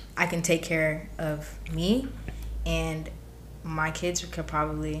house. I can take care of me, and my kids could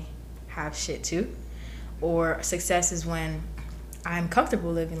probably have shit too. Or success is when I'm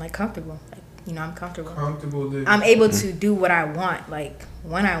comfortable living, I'm comfortable. Comfortable living. I'm able to do what I want, like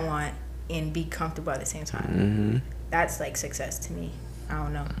when I want, and be comfortable at the same time. That's like success to me. I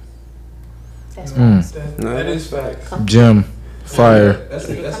don't know. That's facts. That is facts. Jim, fire. That's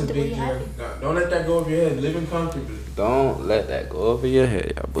a big gem. Don't let that go over your head. Living comfortably. Don't let that go over your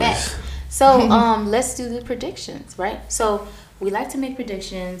head, y'all boys. So let's do the predictions, right? So we like to make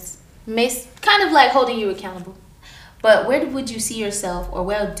predictions, kind of like holding you accountable. But where would you see yourself, or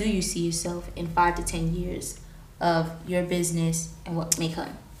where do you see yourself in 5 to 10 years of your business and what may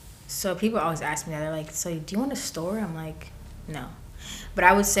come? So people always ask me that. They're like, so do you want a store? I'm like, no. But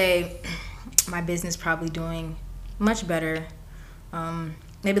I would say my business probably doing much better.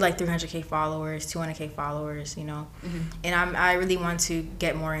 Maybe like 300K followers, 200K followers, And I really want to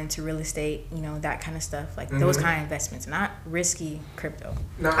get more into real estate, that kind of stuff, like those kind of investments, not risky crypto.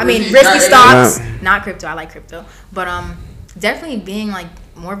 Risky stocks, not crypto. I like crypto, but definitely being like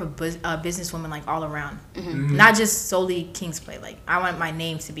more of a businesswoman, like all around, not just solely King's Play. Like I want my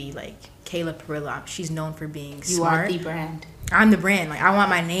name to be like KingplayAppareal. She's known for being smart. You are the brand. I'm the brand. Like I want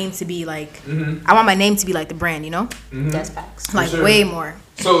my name to be like, I want my name to be like the brand. That's facts. Like way more.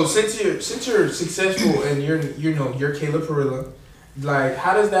 So since you're successful and you're KingplayAppareal, like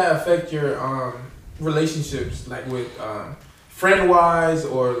how does that affect your relationships, like with friend wise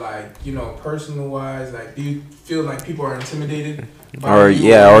or like personal wise? Like do you feel like people are intimidated by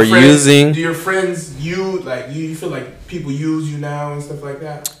you? Or using? Do your friends you feel like people use you now and stuff like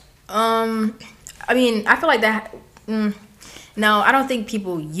that? I feel like that. No, I don't think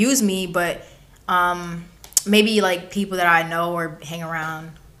people use me, but maybe like people that I know or hang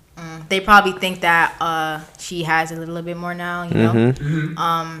around, they probably think that she has a little bit more now, you know.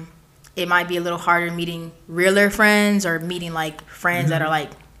 Mm-hmm. It might be a little harder meeting realer friends or meeting like friends that are like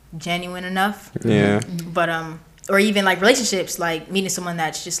genuine enough. Yeah. But or even like relationships, like meeting someone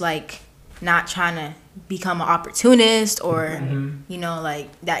that's just like not trying to become an opportunist or you know, like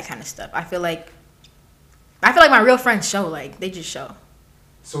that kind of stuff. I feel like my real friends show, like they just show.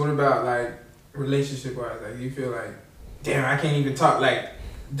 So what about like relationship wise? Like you feel like, damn, I can't even talk. Like,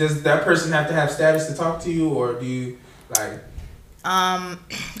 does that person have to have status to talk to you, or do you like?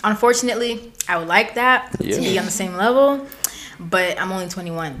 Unfortunately, I would like that to be on the same level, but I'm only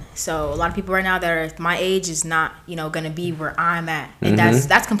 21. So a lot of people right now that are my age is not, you know, gonna be where I'm at, and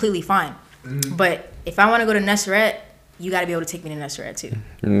that's completely fine. But if I want to go to Nesseret, you got to be able to take me to Nesseret too,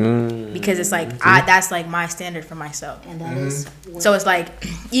 because it's like that's like my standard for myself. And that is So it's like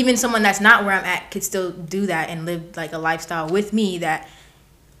even someone that's not where I'm at could still do that and live like a lifestyle with me that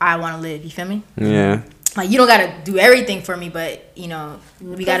I want to live. You feel me? Yeah. Like you don't gotta do everything for me, but you know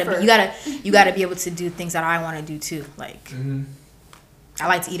you gotta be able to do things that I want to do too. Like I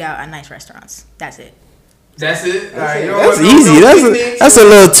like to eat out at nice restaurants. That's it. That's it. Like, That's easy. That's a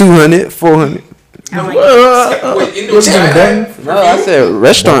little 200, 400. No, Like, No, I said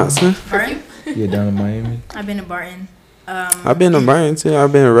restaurants. Huh? Barton? Yeah, down in Miami. I've been to Barton. I've been to Barton too.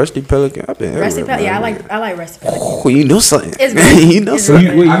 I've been to Rusty Pelican. I've been Rusty everywhere. Pelican. Yeah, I like Rusty Pelican. Oh, you know something. It's good. You know It's something.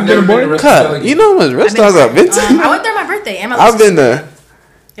 really good. I've never been to Rusty Cut. Pelican. You know how much restaurants I've been to? I went there on my birthday. And my I've been there.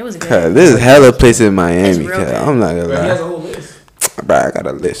 It was good. Cut. This is hella place in It's Miami. real Cut. good. I'm not gonna Bro, he has a lie. whole list. Bro, I got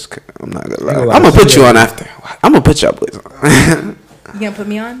a list. Cut. I'm not gonna lie. Nigga, like, I'm gonna put shit. you on after. I'm gonna put y'all boys on. You gonna put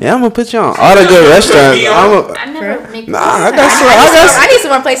me on? Yeah, I'm gonna put you on all the good restaurants. I never make. Nah, I got I need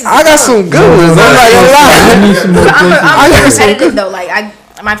some more places. I got some good ones. I'm not gonna lie. I need some more places. I'm repetitive though. Like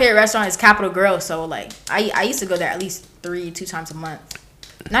my favorite restaurant is Capital Grill. So like I used to go there at least 2 times a month.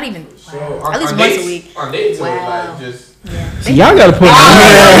 Not even So at least once a week. On dates, or Wow. like just. See, y'all gotta put.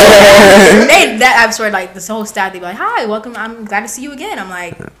 I swear, like this whole staff, they be like, "Hi, welcome. I'm glad to see you again." I'm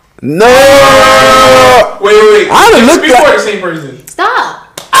like, No. Wait. I done looked before like- the same person. Stop.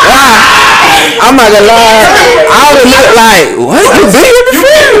 I'm not gonna lie. I would look like, what? You been here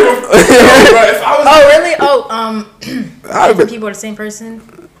before? Bro, if I was "Oh, really? Oh, I'd different be, people are the same person."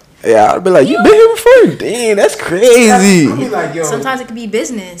 yeah, I'd be like, you been here before? Dang, that's I'd be crazy. like, yo. Sometimes it could be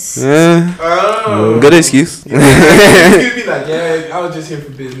business. Yeah, Oh. good excuse. You'd be like, yeah, I was just here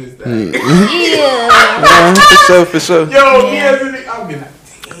for business. Yeah. For sure. Yo, me as a nigga, I'll be like,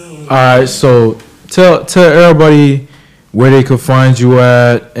 dang. All right, so tell everybody where they could find you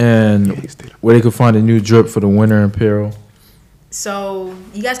at and where they could find a new drip for the winter apparel. So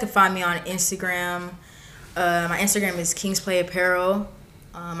you guys can find me on Instagram. My Instagram is KingplayAppareal.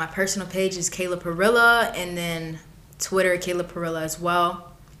 My personal page is Kayla Parilla, and then Twitter Kayla Parilla as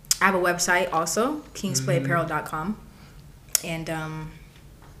well. I have a website also, KingplayAppareal.com. And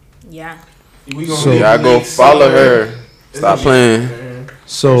yeah. We gonna So- leave Yeah, I the go link follow somewhere. her. Stop playing.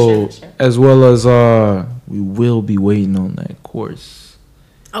 So For sure. as well as we will be waiting on that course,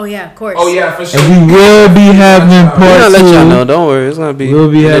 Oh yeah, of course. Oh yeah, for sure. and we will be having I'm part gonna let y'all know. 2. Don't worry, it's gonna be.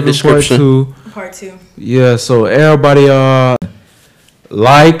 We'll be in the having part description. 2. Part 2. Yeah, so everybody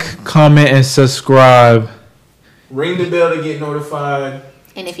like, comment, and subscribe. Ring the bell to get notified.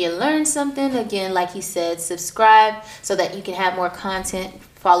 And if you learned something, again, like he said, subscribe so that you can have more content.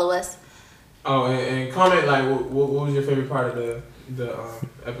 Follow us. Oh, and comment like what was your favorite part of the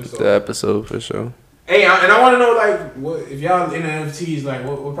episode? The episode for sure. Hey, and I want to know like what if y'all in the NFTs, like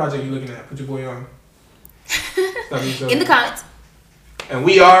what project you looking at? Put your boy on. In the comments. And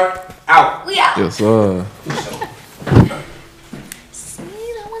we are out. We out. Yes, sir. For sure.